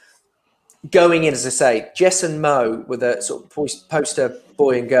that going in, as I say, Jess and Mo were the sort of poster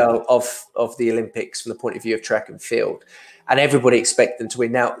boy and girl of the Olympics from the point of view of track and field, and everybody expected them to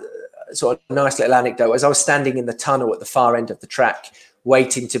win. Now, sort of a nice little anecdote, as I was standing in the tunnel at the far end of the track,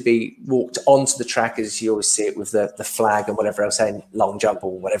 waiting to be walked onto the track, as you always see it with the flag and whatever else, saying long jump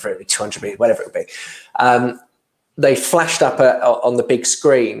or whatever it would be, 200 meters, whatever it would be. They flashed up on the big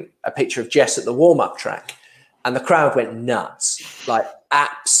screen a picture of Jess at the warm-up track, and the crowd went nuts, like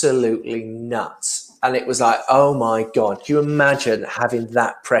absolutely nuts. And it was like, oh my God, can you imagine having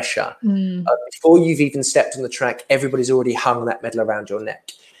that pressure? Before you've even stepped on the track, everybody's already hung that medal around your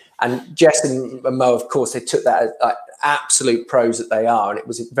neck. And Jess and Mo, of course, they took that as like absolute pros that they are. And it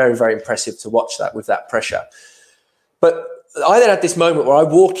was very, very impressive to watch that with that pressure. But I then had this moment where I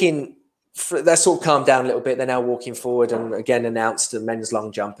walk in, they're sort of calmed down a little bit. They're now walking forward and again announced the men's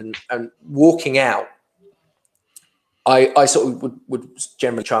long jump, and walking out. I sort of would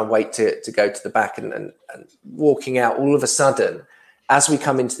generally try and wait to go to the back, and walking out, all of a sudden, as we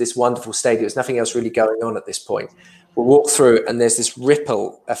come into this wonderful stadium, there's nothing else really going on at this point. We'll walk through and there's this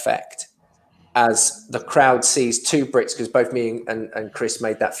ripple effect as the crowd sees two Brits, because both me and Chris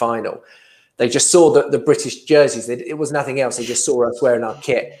made that final. They just saw the British jerseys. It was nothing else. They just saw us wearing our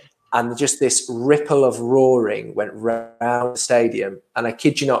kit. And just this ripple of roaring went round the stadium. And I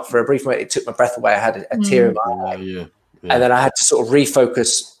kid you not, for a brief moment, it took my breath away. I had a tear in my eye. Yeah. And then I had to sort of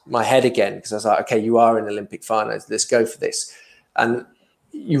refocus my head again, because I was like, okay, you are in Olympic finals. Let's go for this. And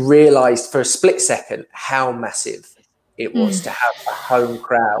you realised for a split second how massive it was to have a home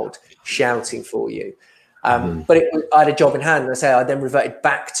crowd shouting for you. But I had a job in hand. And I then reverted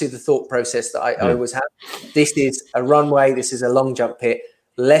back to the thought process that I always had. This is a runway. This is a long jump pit.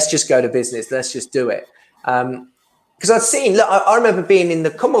 Let's just go to business. Let's just do it. Because I've seen, look, I remember being in the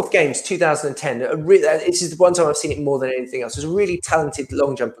Commonwealth Games 2010. This is the one time I've seen it more than anything else. There's a really talented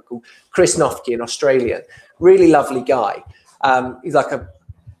long jumper called Chris Nofke, an Australian, really lovely guy. He's like a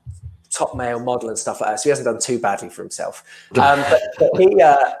top male model and stuff like that. So he hasn't done too badly for himself. But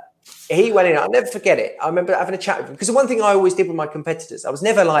he went in. I'll never forget it. I remember having a chat with him, because the one thing I always did with my competitors, I was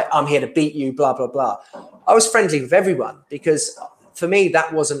never like, I'm here to beat you, blah, blah, blah. I was friendly with everyone, because for me,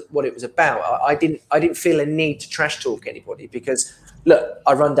 that wasn't what it was about. I didn't feel a need to trash talk anybody, because look,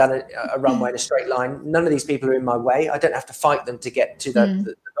 I run down a runway in a straight line. None of these people are in my way. I don't have to fight them to get to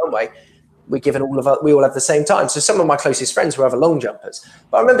the runway. We all have the same time. So some of my closest friends were other long jumpers.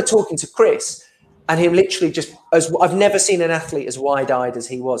 But I remember talking to Chris, and him literally just, as I've never seen an athlete as wide-eyed as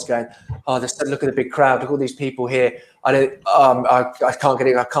he was, going, oh, look at the big crowd, look at all these people here. I can't get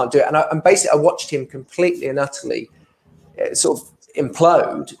it, I can't do it. And basically I watched him completely and utterly sort of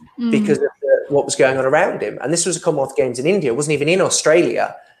implode because of what was going on around him. And this was a Commonwealth Games in India. It wasn't even in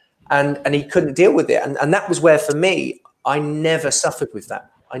Australia. And he couldn't deal with it. And that was where, for me, I never suffered with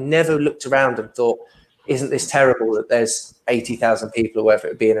that. I never looked around and thought, isn't this terrible that there's 80,000 people or whatever it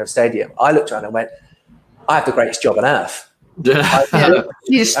would be in a stadium? I looked around and went, I have the greatest job on earth. You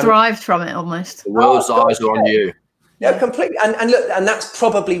just thrived from it almost. The world's eyes are on you. Yeah, completely. And look, and that's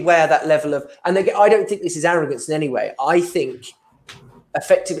probably where that level of, and again, I don't think this is arrogance in any way. I think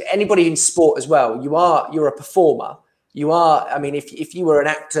effectively anybody in sport as well, you're a performer. You are, I mean, if you were an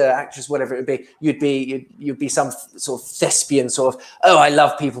actor, actress, whatever it would be, you'd be some sort of thespian sort of, oh, I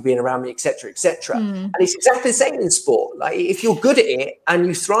love people being around me, etc., etc. And it's exactly the same in sport. Like, if you're good at it and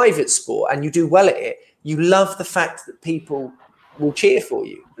you thrive at sport and you do well at it, you love the fact that people will cheer for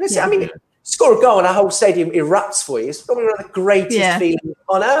you. I mean, score a goal and a whole stadium erupts for you. It's probably one of the greatest feelings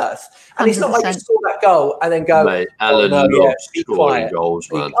on earth. And 100%. It's not like you score that goal and then go, mate, Alan loves scoring goals,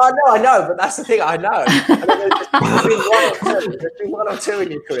 man. I know, but that's the thing. I know. There's been one or two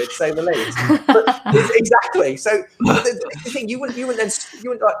in your career, to say the least. But exactly. So the thing, you wouldn't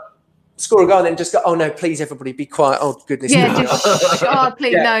like score a goal and then just go, oh no, please everybody be quiet. Oh goodness. Yeah, just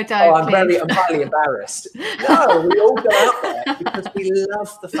please, no, don't. Oh, I'm highly embarrassed. No, we all go out there because we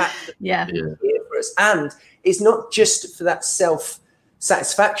love the fact that you're here for us. And it's not just for that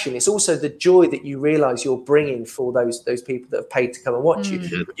self-satisfaction, it's also the joy that you realise you're bringing for those people that have paid to come and watch you.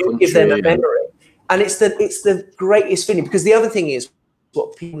 You give them a memory. And it's the greatest feeling, because the other thing is,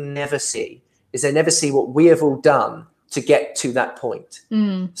 what people never see is they never see what we have all done to get to that point.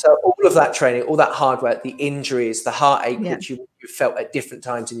 So all of that training, all that hard work, the injuries, the heartache which you felt at different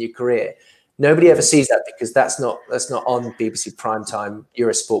times in your career, Nobody ever sees that because that's not on BBC Primetime,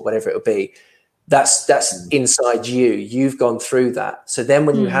 Eurosport, whatever it'll be. That's inside you. You've gone through that. So then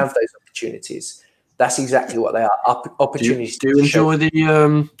when you have those opportunities, that's exactly what they are. Opportunities. Do you enjoy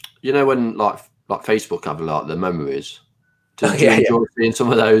the when like Facebook have like the memories? Do you enjoy seeing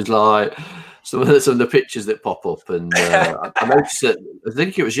some of those, like some of the pictures that pop up? And I noticed that, I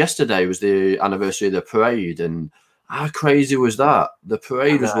think it was yesterday was the anniversary of the parade, and how crazy was that? The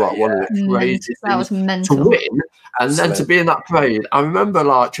parade was one of the craziest that was things mental. to win, and then to be in that parade. I remember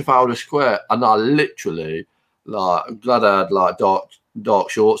like Trafalgar Square, and I literally like, I'm glad I had like dark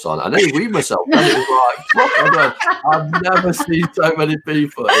shorts on. I nearly weed myself, and it was like, I've never seen so many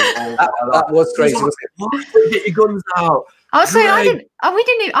people. That was crazy. Get your guns out. I was saying, we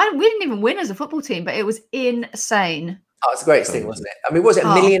didn't even win as a football team, but it was insane. Oh, it's the greatest thing, wasn't it? I mean, was it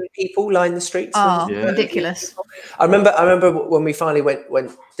a million people lined the streets? Ridiculous. I remember when we finally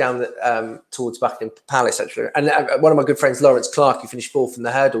went down towards Buckingham Palace, actually, and one of my good friends, Lawrence Clark, who finished fourth in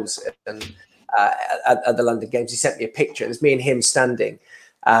the hurdles and at the London Games, he sent me a picture. It was me and him standing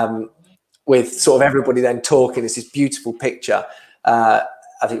with sort of everybody then talking. It's this beautiful picture.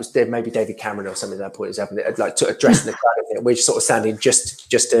 I think it was maybe David Cameron or something at that point. It was having like addressing the crowd. We're just sort of standing just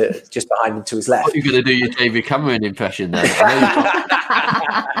behind him to his left. What are you going to do your David Cameron impression then?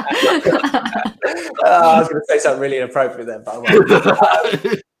 I was going to say something really inappropriate then, but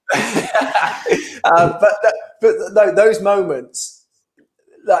but those moments,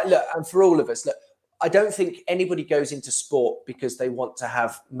 like, look, and for all of us, look, I don't think anybody goes into sport because they want to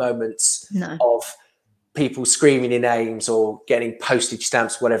have moments of people screaming in names or getting postage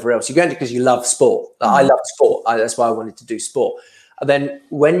stamps, whatever else. You go into it because you love sport. I love sport. That's why I wanted to do sport. And then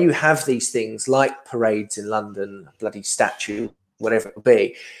when you have these things like parades in London, bloody statue, whatever it will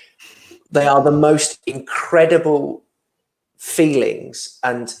be, they are the most incredible feelings.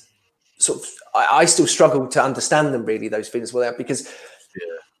 And sort of, I still struggle to understand them, really, those feelings, because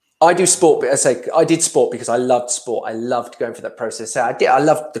I do sport, but I did sport because I loved sport. I loved going through that process. I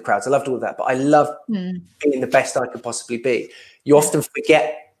loved the crowds. I loved all of that, but I loved being the best I could possibly be. You often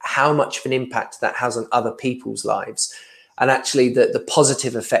forget how much of an impact that has on other people's lives, and actually the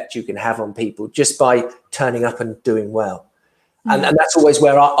positive effect you can have on people just by turning up and doing well. And that's always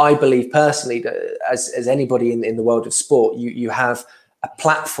where I believe personally, that as anybody in the world of sport, you have a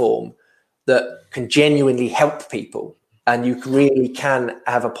platform that can genuinely help people. And you really can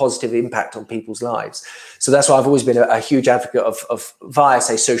have a positive impact on people's lives. So that's why I've always been a huge advocate of via,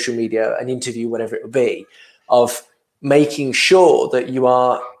 say, social media, an interview, whatever it would be, of making sure that you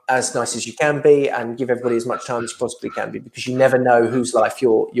are as nice as you can be and give everybody as much time as you possibly can be, because you never know whose life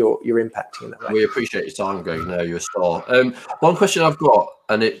you're impacting in that way. We appreciate your time, Greg. No, you're a star. One question I've got,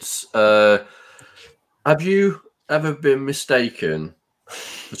 and it's, have you ever been mistaken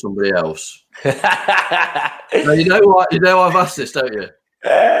for somebody else? Now, you know what? You know I've asked this, don't you?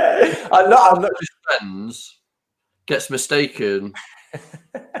 I'm not. Just friends gets mistaken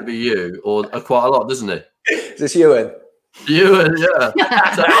to be you, or quite a lot, doesn't he? Is this Ewan? Ewan, yeah.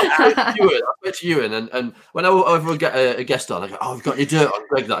 So I spoke to Ewan, and whenever I get a guest on, I go, "Oh, I've got your dirt on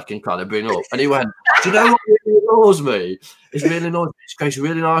Greg that I can kind of bring up." And he went, "Do you know what really annoys me? It's really annoys me. He's a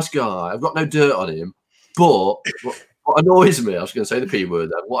really nice guy. I've got no dirt on him, but what annoys me, I was going to say the P word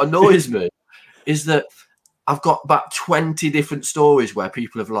then. What annoys me is that I've got about 20 different stories where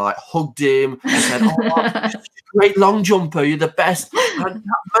people have like hugged him and said, "Oh, great long jumper, you're the best." And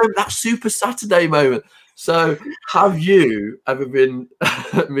that Super Saturday moment. So, have you ever been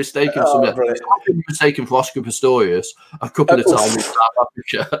mistaken for something? I've been mistaken for Oscar Pistorius a couple of times in South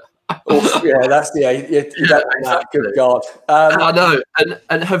Africa. You don't know. Good God. I know.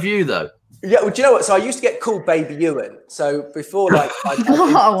 And have you though? Yeah, well, do you know what? So I used to get called Baby Ewan. So before, like, I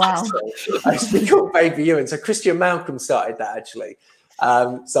used to be called Baby Ewan. So Christian Malcolm started that, actually.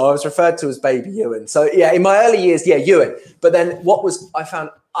 So I was referred to as Baby Ewan. So yeah, in my early years, Ewan. But then I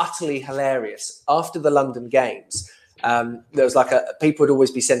found utterly hilarious after the London Games. There was like people would always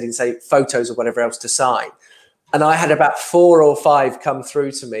be sending, say, photos or whatever else to sign. And I had about 4 or 5 come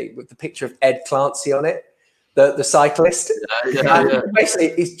through to me with the picture of Ed Clancy on it. The cyclist. Yeah. Basically,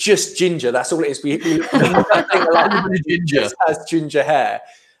 it's just ginger. That's all it is. We ginger has ginger hair,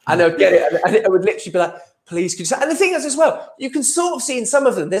 and I would get it, and it would literally be like, "Please, could you?" And the thing is, as well, you can sort of see in some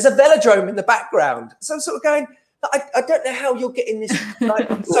of them, there's a velodrome in the background. So I'm sort of going, I don't know how you're getting this. Like,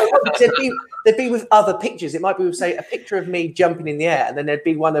 so there'd be with other pictures. It might be with, say, a picture of me jumping in the air, and then there'd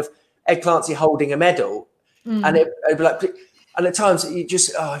be one of Ed Clancy holding a medal, and it'd be like. And at times you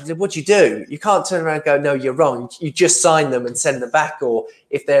just, what do you do? You can't turn around and go, "No, you're wrong." You just sign them and send them back. Or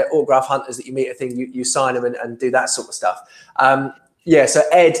if they're autograph hunters that you meet, you sign them and do that sort of stuff. Yeah, so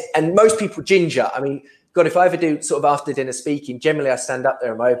Ed and most people Ginger. I mean, God, if I ever do sort of after dinner speaking, generally I stand up there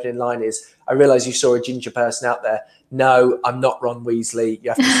and my opening line is, I realise you saw a ginger person out there. No, I'm not Ron Weasley.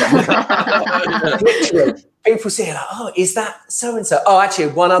 You have to say literally, people say, like, oh, is that so-and-so? Oh, actually,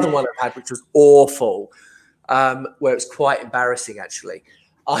 one other one I've had, which was awful, where it's quite embarrassing, actually.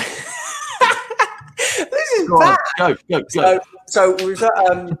 This is bad. Go. So we've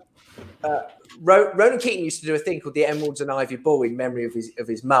got... Ronan Keating used to do a thing called the Emeralds and Ivy Ball in memory of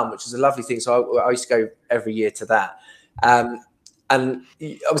his mum, which is a lovely thing. So I used to go every year to that. And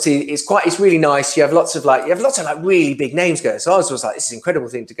obviously it's really nice. You have lots of really big names going. So I was like, this is an incredible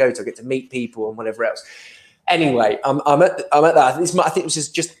thing to go to. I get to meet people and whatever else. Anyway, I'm at that. I think this is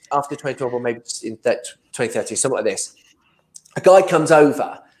just after 2012 or maybe just in 2013, something like this. A guy comes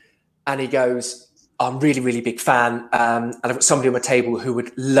over and he goes, I'm really, really big fan. And I've got somebody on my table who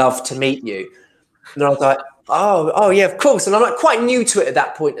would love to meet you. And I was like, oh yeah, of course. And I'm like quite new to it at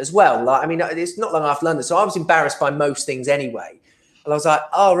that point as well. Like, I mean, it's not long after London. So I was embarrassed by most things anyway. And I was like,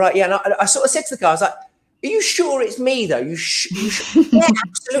 oh, right. Yeah. And I sort of said to the guy, I was like, are you sure it's me though? You yeah,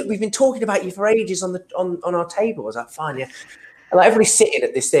 absolutely. We've been talking about you for ages on our table. I was like, fine. Yeah. And like everybody's sitting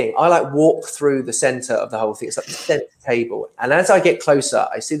at this thing. I like walk through the center of the whole thing. It's like the center table. And as I get closer,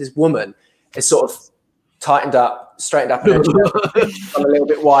 I see this woman is sort of tightened up, straightened up, and I'm a little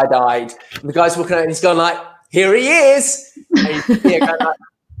bit wide-eyed. And the guy's walking out, and he's gone like, "Here he is." And going like,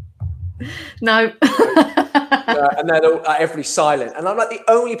 no. And then everybody's silent, and I'm like the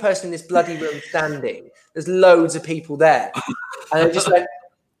only person in this bloody room standing. There's loads of people there, and I just went,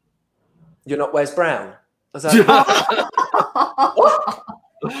 "You're not Wes Brown." I was like,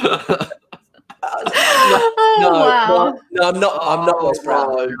 No, I'm not Wes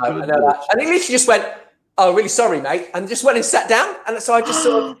Brown. No, I know that. And he literally just went, oh, really sorry, mate. And just went and sat down. And so I just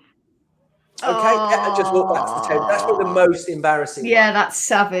sort of, I just walked back to the table. That's probably the most embarrassing one. That's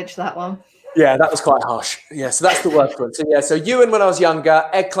savage, that one. Yeah, that was quite harsh. Yeah, so that's the worst one. So Ewan when I was younger,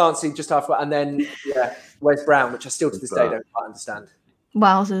 Ed Clancy just after, and then, Wes Brown, which I still to this day don't quite understand.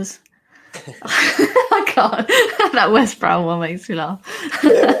 Wowzers. I can't. That Wes Brown one makes me laugh.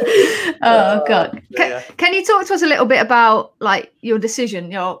 Oh God! Can you talk to us a little bit about like your decision,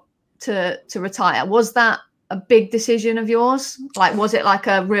 to retire? Was that a big decision of yours? Like, was it like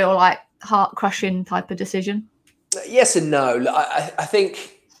a real like heart crushing type of decision? Yes and no. I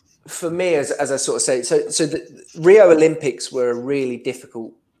think for me, as I sort of say, so the Rio Olympics were a really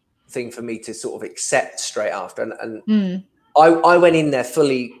difficult thing for me to sort of accept straight after, and I went in there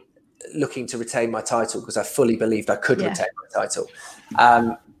fully looking to retain my title because I fully believed I could retain my title.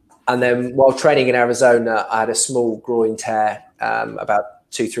 And then while training in Arizona, I had a small groin tear about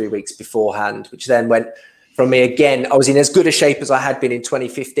 2-3 weeks beforehand, which then went from me again. I was in as good a shape as I had been in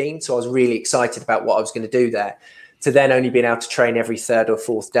 2015. So I was really excited about what I was going to do there, to then only being able to train every third or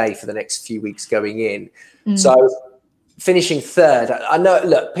fourth day for the next few weeks going in. So finishing third, I know,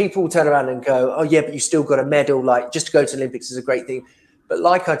 look, people turn around and go, oh yeah, but you still got a medal. Like, just to go to Olympics is a great thing. But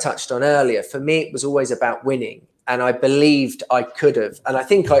like I touched on earlier, for me, it was always about winning. And I believed I could have. And I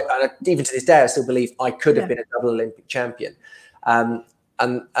think even to this day, I still believe I could have been a double Olympic champion. And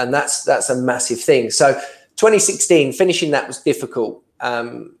that's a massive thing. So 2016, finishing that was difficult.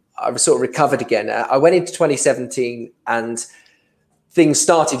 I was sort of recovered again. I went into 2017 and things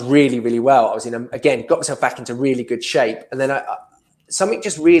started really, really well. I was got myself back into really good shape. And then something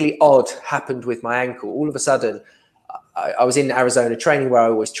just really odd happened with my ankle. All of a sudden, I was in Arizona training where I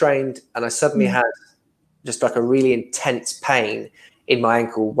always trained, and I suddenly had just like a really intense pain in my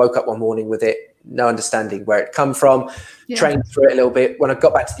ankle. Woke up one morning with it, no understanding where it come from, trained through it a little bit. When I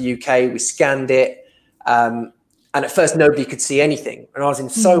got back to the UK, we scanned it. And at first nobody could see anything. And I was in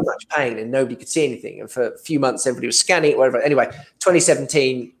so much pain and nobody could see anything. And for a few months, everybody was scanning it, whatever. Anyway,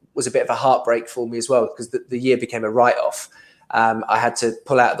 2017 was a bit of a heartbreak for me as well, because the year became a write-off. I had to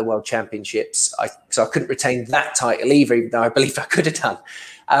pull out of the World Championships. So I couldn't retain that title either, even though I believe I could have done.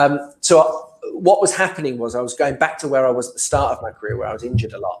 So what was happening was I was going back to where I was at the start of my career, where I was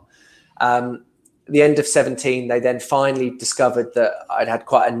injured a lot. The end of 17, they then finally discovered that I'd had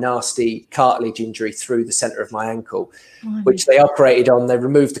quite a nasty cartilage injury through the center of my ankle, which they operated on. They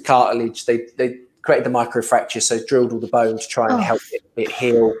removed the cartilage. They created the microfracture, so drilled all the bone to try and help it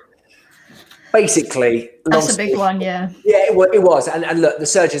heal. Basically, that's a big one, yeah. Yeah, it was. And look, the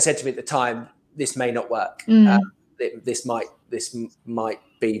surgeon said to me at the time, "This may not work. This might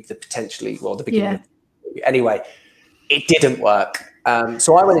be the beginning." Anyway, it didn't work.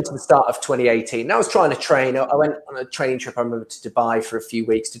 So I went into the start of 2018. And I was trying to train. I went on a training trip, I remember, to Dubai for a few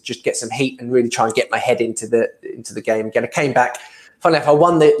weeks to just get some heat and really try and get my head into the game again. I came back Funny enough, I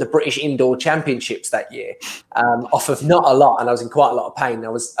won the British Indoor Championships that year off of not a lot, and I was in quite a lot of pain. I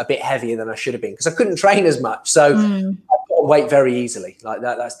was a bit heavier than I should have been because I couldn't train as much. So I got weight very easily. Like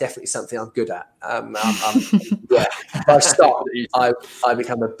that's definitely something I'm good at. Yeah, if I stop, I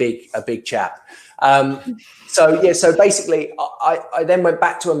become a big chap. So basically, I then went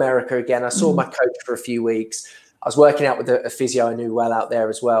back to America again. I saw my coach for a few weeks. I was working out with a physio I knew well out there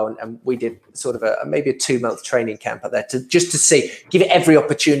as well, and we did sort of maybe a 2-month training camp out there to give it every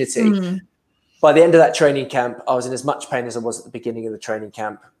opportunity. By the end of that training camp, I was in as much pain as I was at the beginning of the training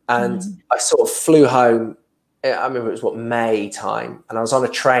camp, and I sort of flew home. I remember it was May time, and I was on a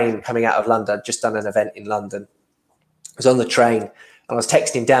train coming out of London. I'd just done an event in London. I was on the train, and I was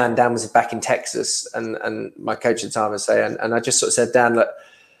texting Dan. Dan was back in Texas, and my coach at the time was saying, and I just sort of said, Dan, look,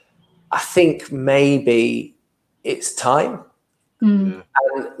 I think maybe it's time. And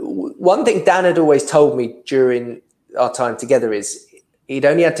one thing Dan had always told me during our time together is he'd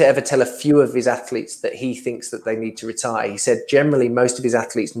only had to ever tell a few of his athletes that he thinks that they need to retire. He said generally most of his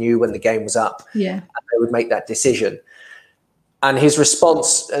athletes knew when the game was up and they would make that decision. And his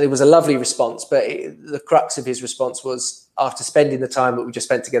response, and it was a lovely response, but the crux of his response was, after spending the time that we just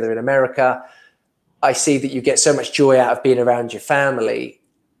spent together in America, I see that you get so much joy out of being around your family.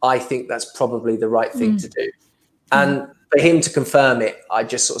 I think that's probably the right thing to do. And for him to confirm it, I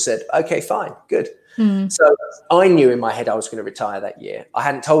just sort of said, okay, fine, good. So I knew in my head I was going to retire that year. I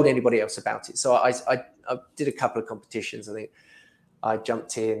hadn't told anybody else about it. So I did a couple of competitions. I think I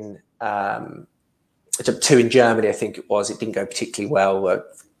jumped in, I jumped 2 in Germany, I think it was. It didn't go particularly well.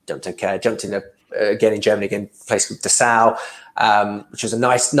 Jumped okay. I jumped in again in Germany, again, a place called Dessau, which was a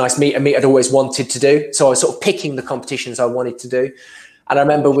nice meet, a meet I'd always wanted to do. So I was sort of picking the competitions I wanted to do. And I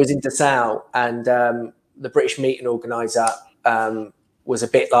remember I was in Dessau, and the British meeting organizer was a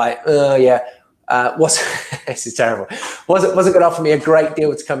bit like, this is terrible. Wasn't going to offer me a great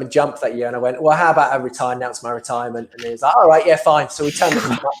deal to come and jump that year. And I went, well, how about I retire, announce my retirement? And he was like, all right, yeah, fine. So we turned it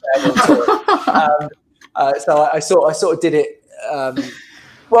up there. So I sort of did it.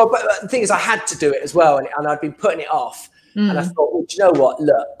 Well, but the thing is, I had to do it as well. And I'd been putting it off. And I thought, well, do you know what?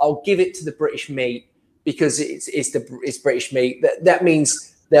 Look, I'll give it to the British meet because it's British meet. That means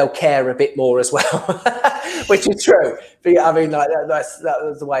they'll care a bit more as well, which is true. But I mean, like that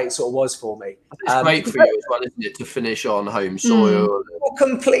was the way it sort of was for me. It's great for you as well, isn't it, to finish on home soil? Well,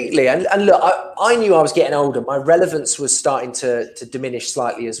 completely. And look, I knew I was getting older. My relevance was starting to diminish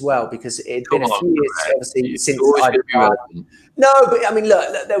slightly as well, because it had been a few years obviously since No, but I mean,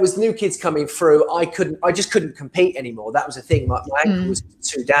 look, there was new kids coming through. I just couldn't compete anymore. That was the thing. My ankle was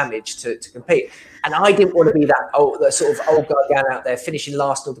too damaged to compete. And I didn't want to be that sort of old guy out there finishing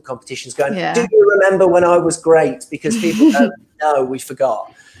last in all the competitions going, do you remember when I was great? Because people go, no, we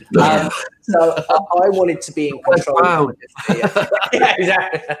forgot. So I wanted to be in control. Yeah,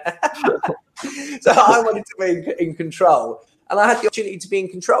 exactly. So I wanted to be in control. And I had the opportunity to be in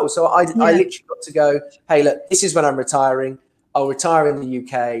control. So I literally got to go, hey, look, this is when I'm retiring. I'll retire in the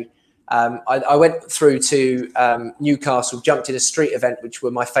UK. I went through to Newcastle, jumped in a street event, which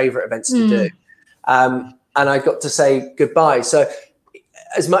were my favourite events to do. And I got to say goodbye. So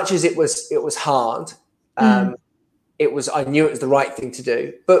as much as it was hard, I knew it was the right thing to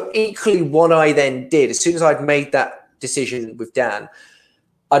do. But equally, what I then did, as soon as I'd made that decision with Dan,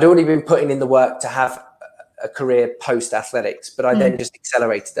 I'd already been putting in the work to have a career post athletics, but I then just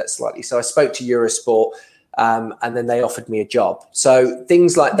accelerated that slightly. So I spoke to Eurosport, and then they offered me a job. So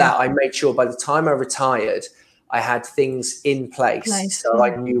things like that, I made sure by the time I retired, I had things in place. So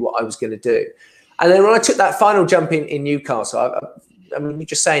I knew what I was going to do. And then when I took that final jump in Newcastle, I mean, you're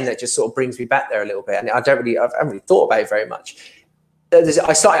just saying that just sort of brings me back there a little bit. And I haven't really thought about it very much.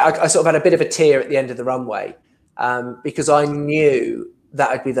 I sort of had a bit of a tear at the end of the runway, because I knew that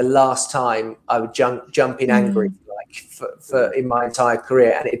would be the last time I would jump in angry, for in my entire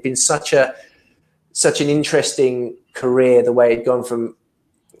career. And it had been such an interesting career, the way it had gone from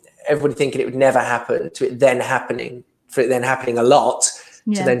everybody thinking it would never happen to it then happening, for it then happening a lot,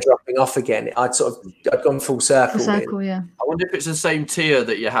 to then dropping off again. I'd gone full circle. I wonder if it's the same tear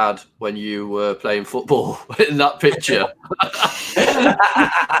that you had when you were playing football in that picture.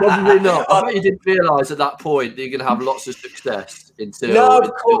 Probably not. I bet you didn't realise at that point that you're going to have lots of success until. No,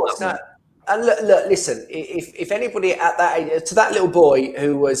 of course. No. And look, listen, if anybody at that age, to that little boy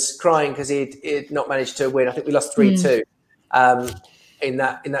who was crying because he'd not managed to win, I think we lost 3-2 in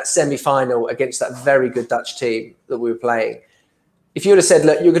that semi-final against that very good Dutch team that we were playing. If you would have said,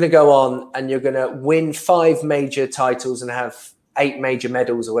 look, you're going to go on and you're going to win 5 major titles and have 8 major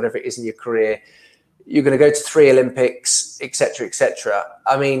medals or whatever it is in your career, you're going to go to 3 Olympics, etc., etc.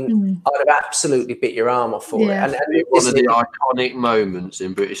 I mean, I'd have absolutely bit your arm off for it. And one of the iconic moments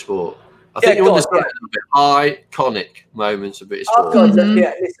in British sport. I think you understand a little bit. Iconic moments of British sport. Oh God,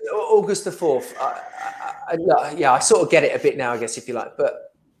 yeah. Listen, August the 4th. I sort of get it a bit now, I guess, if you like.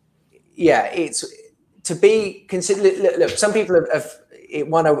 But yeah, it's to be considered. Look, some people have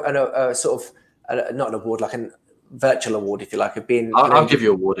won a sort of not an award, like a virtual award, if you like, of being. I'll give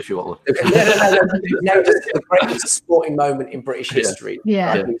you an award if you want one. No, just the greatest sporting moment in British history.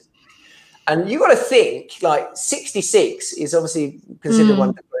 Yeah. And you got to think, like 66 is obviously considered one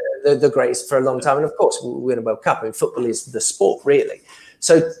of the greatest for a long time. And of course, we win a World Cup. I mean, football is the sport, really.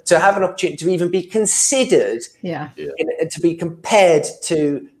 So to have an opportunity to even be considered, to be compared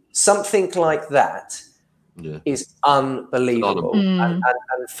to something like that is unbelievable. And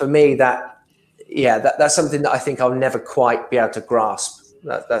for me, that's something that I think I'll never quite be able to grasp.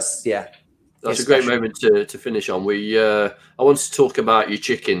 That's a great moment to finish on. I wanted to talk about your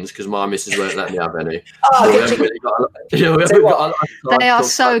chickens because my missus won't let me have any. They are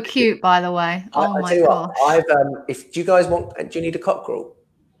so cute, by the way. Oh my god! Do you guys want? Do you need a cockerel?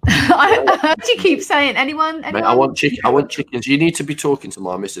 I heard you keep saying anyone. Mate, I want chickens. You need to be talking to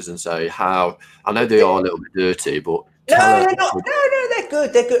my missus and say how. I know they are a little bit dirty, but no, they're not. No, they're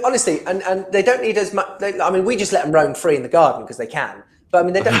good. They're good, honestly, and they don't need as much. We just let them roam free in the garden because they can. But I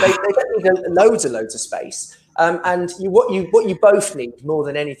mean, they don't need loads of space. And what you both need more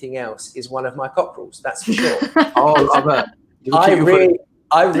than anything else is one of my cockerels. That's for sure. I bet.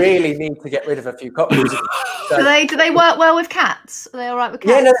 I really need to get rid of a few cockerels. So, do they work well with cats? Are they all right with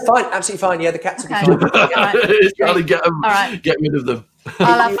cats? Yeah, no, fine, absolutely fine. Yeah, the cats will be fine. It's got to get them. Right. Get rid of them.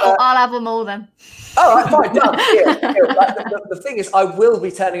 I'll have them all then. All right, fine, done. Yeah. The thing is, I will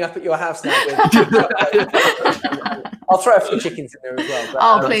be turning up at your house now. I'll throw a few chickens in there as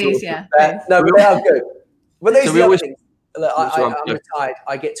well. But, please, yeah. No, but they are good. Well, those are the other things. Look, I'm retired.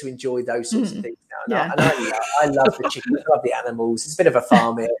 I get to enjoy those sorts of things now. And I love the chickens. I love the animals. It's a bit of a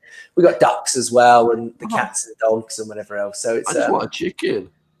farm here. We've got ducks as well, and the cats and dogs and whatever else. So it's. I just want a chicken.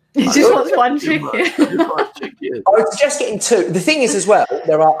 You just want one chicken. I would suggest getting 2. The thing is, as well,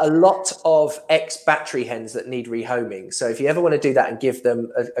 there are a lot of ex-battery hens that need rehoming. So if you ever want to do that and give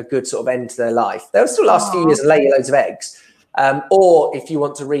them a good sort of end to their life, they'll still last a few years and lay you loads of eggs. Or if you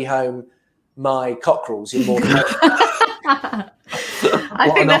want to rehome my cockerels, you're more than I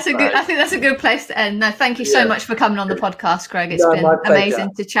think that's a good place to end. No, thank you so much for coming on the podcast, Greg. It's been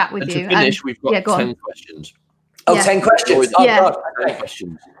amazing to chat with you. To finish, we've got 10 questions. 10 questions. Oh, God. 10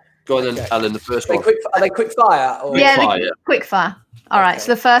 questions. Go on then, Alan, the first one. Are they quick fire? Or? Quick fire. All right,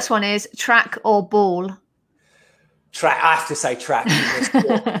 so the first one is track or ball? Track. I have to say track.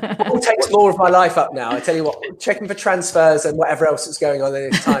 Ball takes more of my life up now. I tell you what, checking for transfers and whatever else that's going on in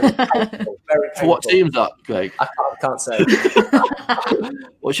this time. Very painful. For what team's that, Greg? I can't say.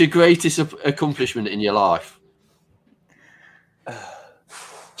 What's your greatest accomplishment in your life? Do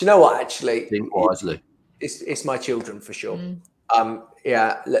you know what, actually? Think wisely. It's my children for sure.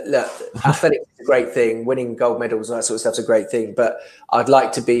 Look, athletics is a great thing. Winning gold medals and that sort of stuff's a great thing. But I'd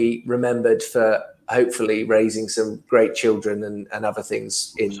like to be remembered for hopefully raising some great children and other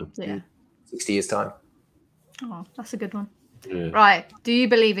things in 60 years' time. Oh, that's a good one. Yeah. Right. Do you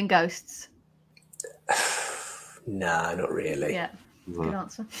believe in ghosts? No, not really. Yeah. Good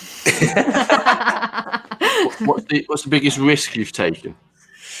answer. What's the biggest risk you've taken?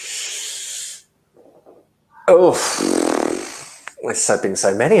 Oh, there's been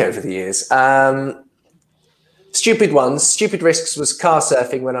so many over the years. Stupid ones, stupid risks was car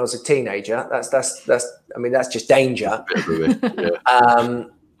surfing when I was a teenager. That's just danger. Do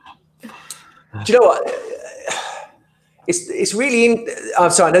you know what? It's really. I'm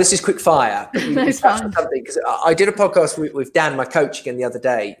sorry. I know this is quick fire, but something because I did a podcast with Dan, my coach, again the other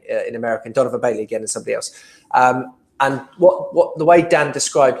day in America, and Donovan Bailey again, and somebody else. And what the way Dan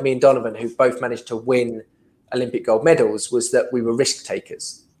described me and Donovan, who both managed to win Olympic gold medals, was that we were risk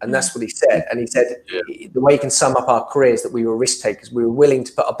takers. And that's what he said. And he said the way you can sum up our careers, that we were risk takers. We were willing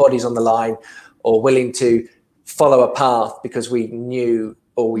to put our bodies on the line or willing to follow a path because we knew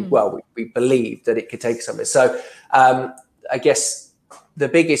or we believed that it could take us somewhere. So I guess the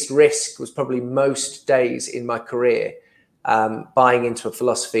biggest risk was probably most days in my career buying into a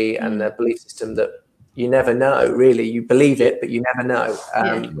philosophy and a belief system that you never know, really. You believe it, but you never know.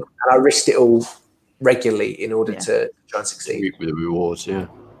 And I risked it all regularly in order to try and succeed. With the rewards,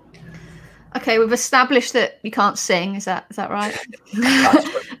 Okay, we've established that you can't sing. Is that right?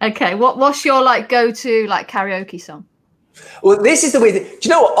 Okay. What's your go-to karaoke song? Well, this is the weird thing. Do you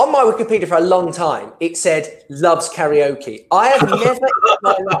know what? On my Wikipedia for a long time, it said loves karaoke. I have never in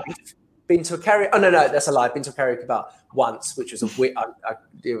my life been to a karaoke. Oh no, that's a lie. I've been to a karaoke bar once, which was a weird.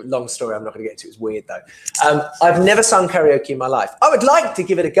 Long story. I'm not going to get into. It was weird though. I've never sung karaoke in my life. I would like to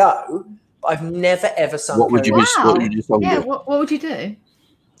give it a go, but I've never ever sung. What would you karaoke. be? What would you song? Yeah, what would you do?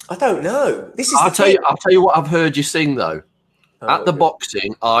 I don't know. This is. I'll tell you what I've heard you sing though. Oh, At the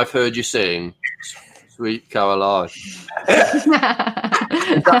boxing, I've heard you sing "Sweet Caroline." is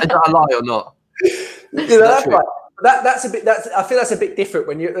that a lie or not? That's right. That's a bit. I feel that's a bit different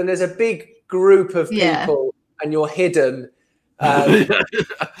when there's a big group of people and you're hidden behind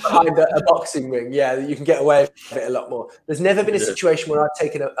a boxing ring. Yeah, you can get away with it a lot more. There's never been a situation where I've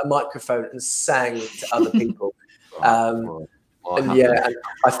taken a microphone and sang to other people. And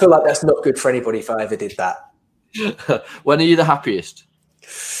I feel like that's not good for anybody if I ever did that. When are you the happiest?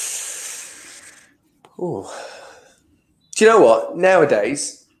 Oh, do you know what?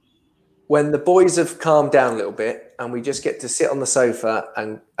 Nowadays, when the boys have calmed down a little bit and we just get to sit on the sofa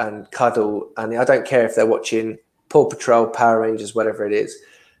and cuddle, and I don't care if they're watching Paw Patrol, Power Rangers, whatever it is,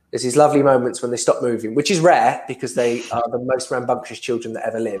 there's these lovely moments when they stop moving, which is rare because they are the most rambunctious children that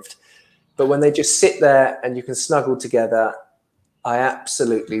ever lived. But when they just sit there and you can snuggle together, I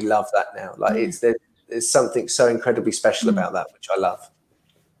absolutely love that now. Like there's something so incredibly special about that, which I love.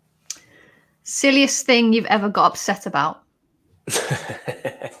 Silliest thing you've ever got upset about?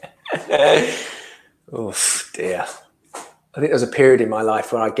 Oh dear. I think there was a period in my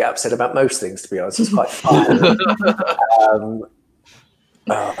life where I get upset about most things, to be honest. It's quite fun.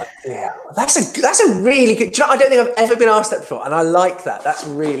 Oh dear. That's a really good. I don't think I've ever been asked that before, and I like that. That's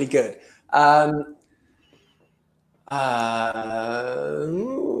really good. That's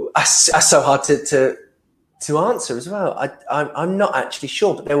so hard to answer as well. I'm not actually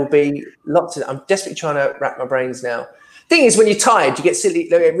sure, but there will be lots of. I'm desperately trying to wrap my brains now. Thing is, when you're tired, you get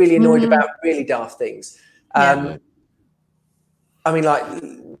really annoyed about really daft things. I mean, like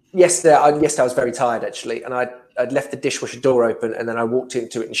yesterday I was very tired actually, and I'd left the dishwasher door open, and then I walked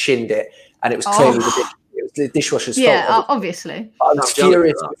into it and shinned it, and it was clearly the dishwasher's fault. Yeah, obviously. I was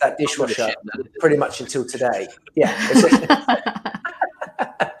furious with that dishwasher pretty much until today. Yeah.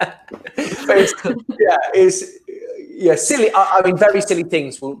 Silly. I mean, very silly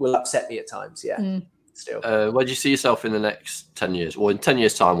things will upset me at times. Yeah. Still. Where do you see yourself in the next 10 years? Or in 10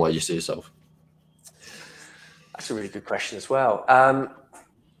 years' time, where do you see yourself? That's a really good question as well.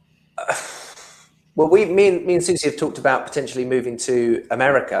 Well, me and Susie have talked about potentially moving to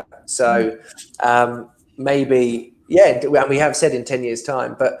America. So maybe, we have said in 10 years'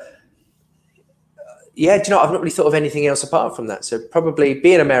 time. But do you know, I've not really thought of anything else apart from that. So probably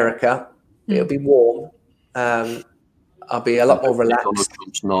be in America. It'll be warm. I'll be a lot more relaxed. Donald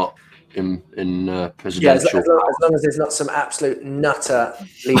Trump's not in presidential. As long as there's not some absolute nutter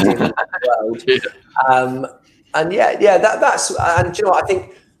leading the world. That's and you know what, I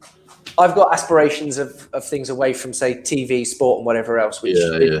think I've got aspirations of things away from, say, TV, sport, and whatever else, which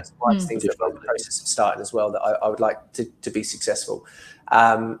is one of the things that I'm in the process of starting as well, that I would like to be successful.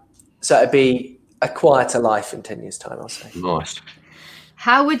 So it'd be a quieter life in 10 years' time, I'll say. Nice.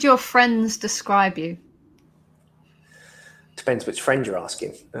 How would your friends describe you? Depends which friend you're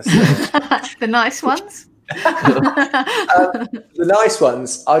asking. The nice ones? The nice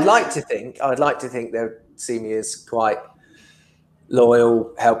ones, I'd like to think they'll see me as quite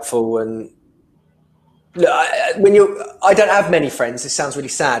loyal, helpful, and I don't have many friends. This sounds really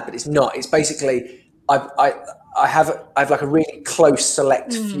sad, but it's not. It's basically I have like a really close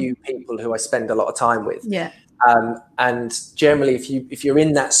select few people who I spend a lot of time with. Yeah. And generally, if you're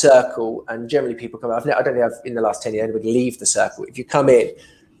in that circle, and generally people come, I don't think I've in the last 10 years anybody leave the circle. If you come in,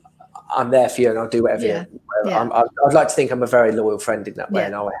 I'm there for you, and I'll do whatever. I'd like to think I'm a very loyal friend in that way,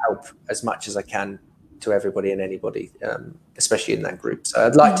 and I'll help as much as I can to everybody and anybody, especially in that group. So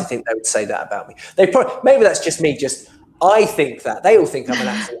I'd like to think they would say that about me. Maybe that's just me. I think that they all think I'm an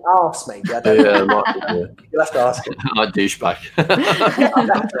absolute arse, maybe. I don't know. You'll have to ask them. I douchebag.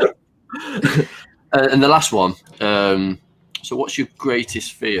 And the last one. So, what's your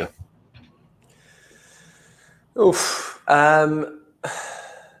greatest fear? Oof. Do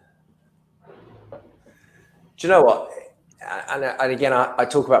you know what? And again, I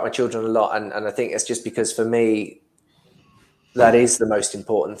talk about my children a lot, and I think it's just because for me, that is the most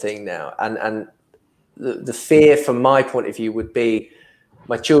important thing now. And the fear from my point of view would be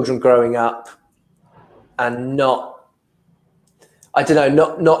my children growing up and not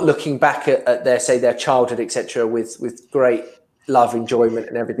looking back at their childhood, etc., with great love, enjoyment,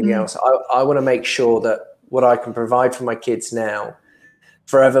 and everything else. I want to make sure that what I can provide for my kids now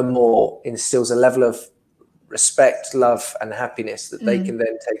forevermore instills a level of respect, love, and happiness that they can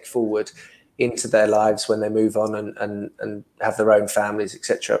then take forward into their lives when they move on and have their own families,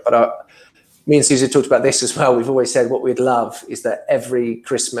 etc. But me and Susie talked about this as well. We've always said what we'd love is that every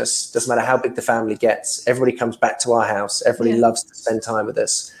Christmas, doesn't matter how big the family gets, everybody comes back to our house. Everybody loves to spend time with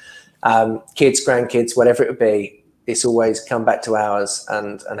us. Kids, grandkids, whatever it would be, it's always come back to ours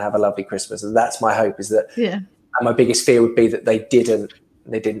and have a lovely Christmas. And that's my hope, is that and my biggest fear would be that they didn't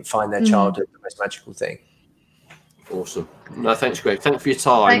find their childhood the most magical thing. Awesome. No, thanks, Greg. Thanks for your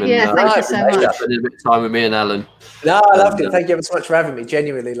time. Thank you so much. Spending a bit of time with me and Ellen. No, I loved it. Thank you ever so much for having me.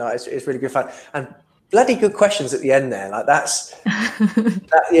 Genuinely, it's really good fun. And bloody good questions at the end there. Like that's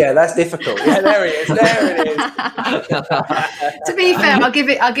difficult. Yeah, there it is. To be fair, I'll give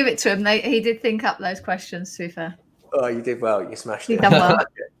it to him. He did think up those questions, to be fair. Oh, you did well. You smashed it. You've done well.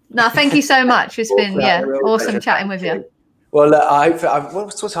 No, thank you so much. It's been awesome chatting with you. Well, I hope.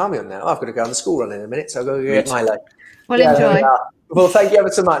 What time are we on now? I've got to go on the school run in a minute, so I'll go get Milo. Well, enjoy. Well, thank you ever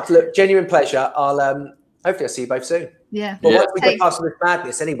so much. Look, genuine pleasure. Hopefully I'll see you both soon. Yeah. Well, once we get past all this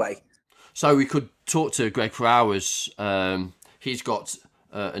madness, anyway. So we could talk to Greg for hours. He's got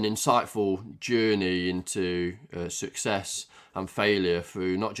an insightful journey into success and failure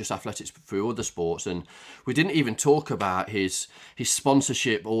through not just athletics but through other sports. And we didn't even talk about his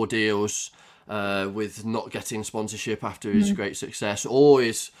sponsorship ordeals with not getting sponsorship after his great success, or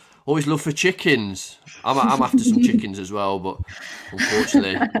his love for chickens. I'm after some chickens as well, but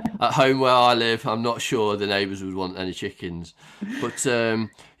unfortunately at home where I live, I'm not sure the neighbours would want any chickens. But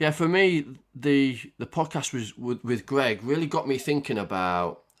for me, the podcast with Greg really got me thinking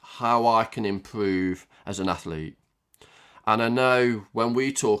about how I can improve as an athlete. And I know when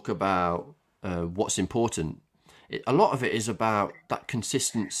we talk about what's important, a lot of it is about that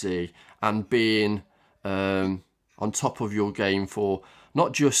consistency and being on top of your game for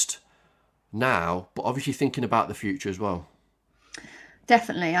not just now, but obviously thinking about the future as well.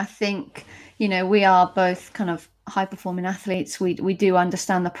 Definitely. I think, we are both kind of high performing athletes. We do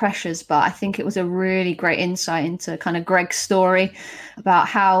understand the pressures, but I think it was a really great insight into kind of Greg's story about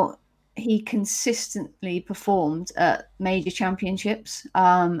how he consistently performed at major championships.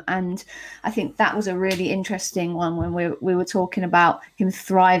 And I think that was a really interesting one when we were talking about him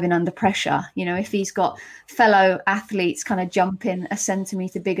thriving under pressure. If he's got fellow athletes kind of jumping a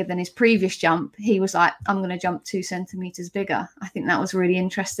centimetre bigger than his previous jump, he was like, I'm going to jump 2 centimetres bigger. I think that was really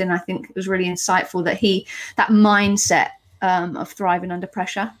interesting. I think it was really insightful that mindset of thriving under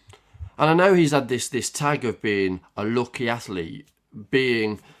pressure. And I know he's had this tag of being a lucky athlete,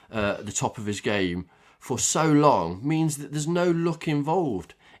 being the top of his game for so long means that there's no luck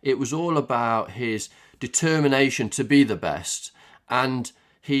involved. It was all about his determination to be the best, and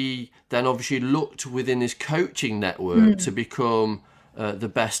he then obviously looked within his coaching network to become the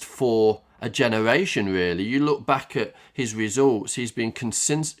best for a generation, really. You look back at his results, he's been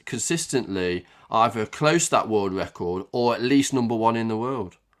consistently either close to that world record or at least number 1 in the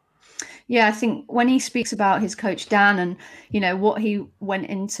world. Yeah, I think when he speaks about his coach, Dan, and, what he went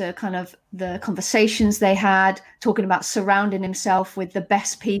into kind of the conversations they had, talking about surrounding himself with the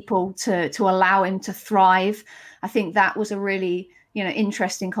best people to allow him to thrive. I think that was a really,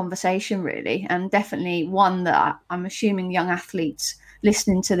 interesting conversation, really. And definitely one that I'm assuming young athletes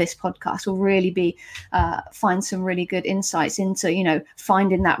listening to this podcast will really find some really good insights into,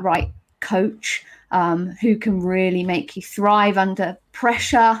 finding that right coach who can really make you thrive under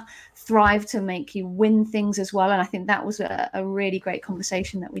pressure, thrive to make you win things as well. And I think that was a really great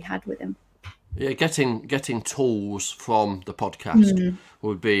conversation that we had with him. Yeah, getting tools from the podcast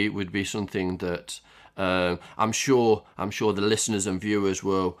would be something that I'm sure the listeners and viewers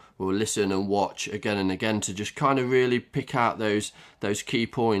will listen and watch again and again to just kind of really pick out those key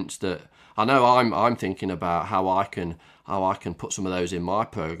points that I know I'm thinking about how I can put some of those in my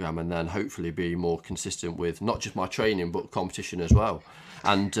program, and then hopefully be more consistent with not just my training but competition as well.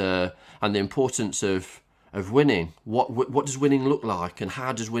 And the importance of winning. What does winning look like, and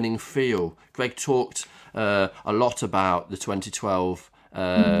how does winning feel? Greg talked a lot about the 2012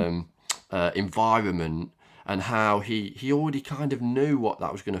 environment and how he already kind of knew what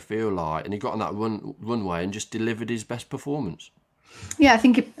that was going to feel like, and he got on that runway and just delivered his best performance. Yeah, I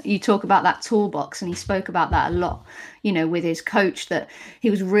think you talk about that toolbox, and he spoke about that a lot, with his coach, that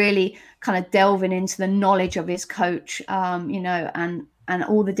he was really kind of delving into the knowledge of his coach, and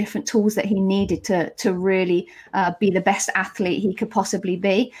all the different tools that he needed to really be the best athlete he could possibly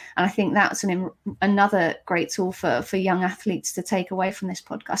be. And I think that's another great tool for young athletes to take away from this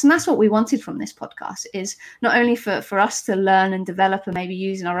podcast. And that's what we wanted from this podcast, is not only for us to learn and develop and maybe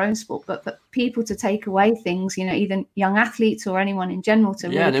use in our own sport, but for people to take away things, either young athletes or anyone in general to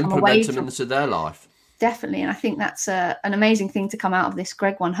really and come away implement them into their life. definitely. And I think that's an amazing thing to come out of this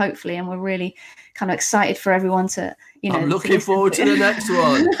Greg one, hopefully. And we're really kind of excited for everyone to, I'm looking forward to the next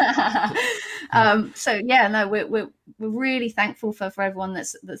one. So yeah, no, we're really thankful for everyone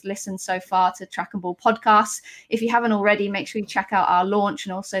that's listened so far to Track and Ball podcasts. If you haven't already, make sure you check out our launch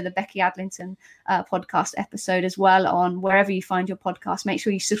and also the Becky Adlington podcast episode as well on wherever you find your podcast. Make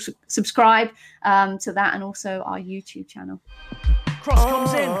sure you subscribe to that, and also our YouTube channel. Cross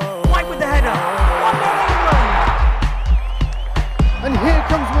comes in. White with the header. 1-0 England. And here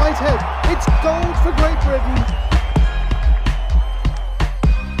comes Whitehead. It's gold for Great Britain.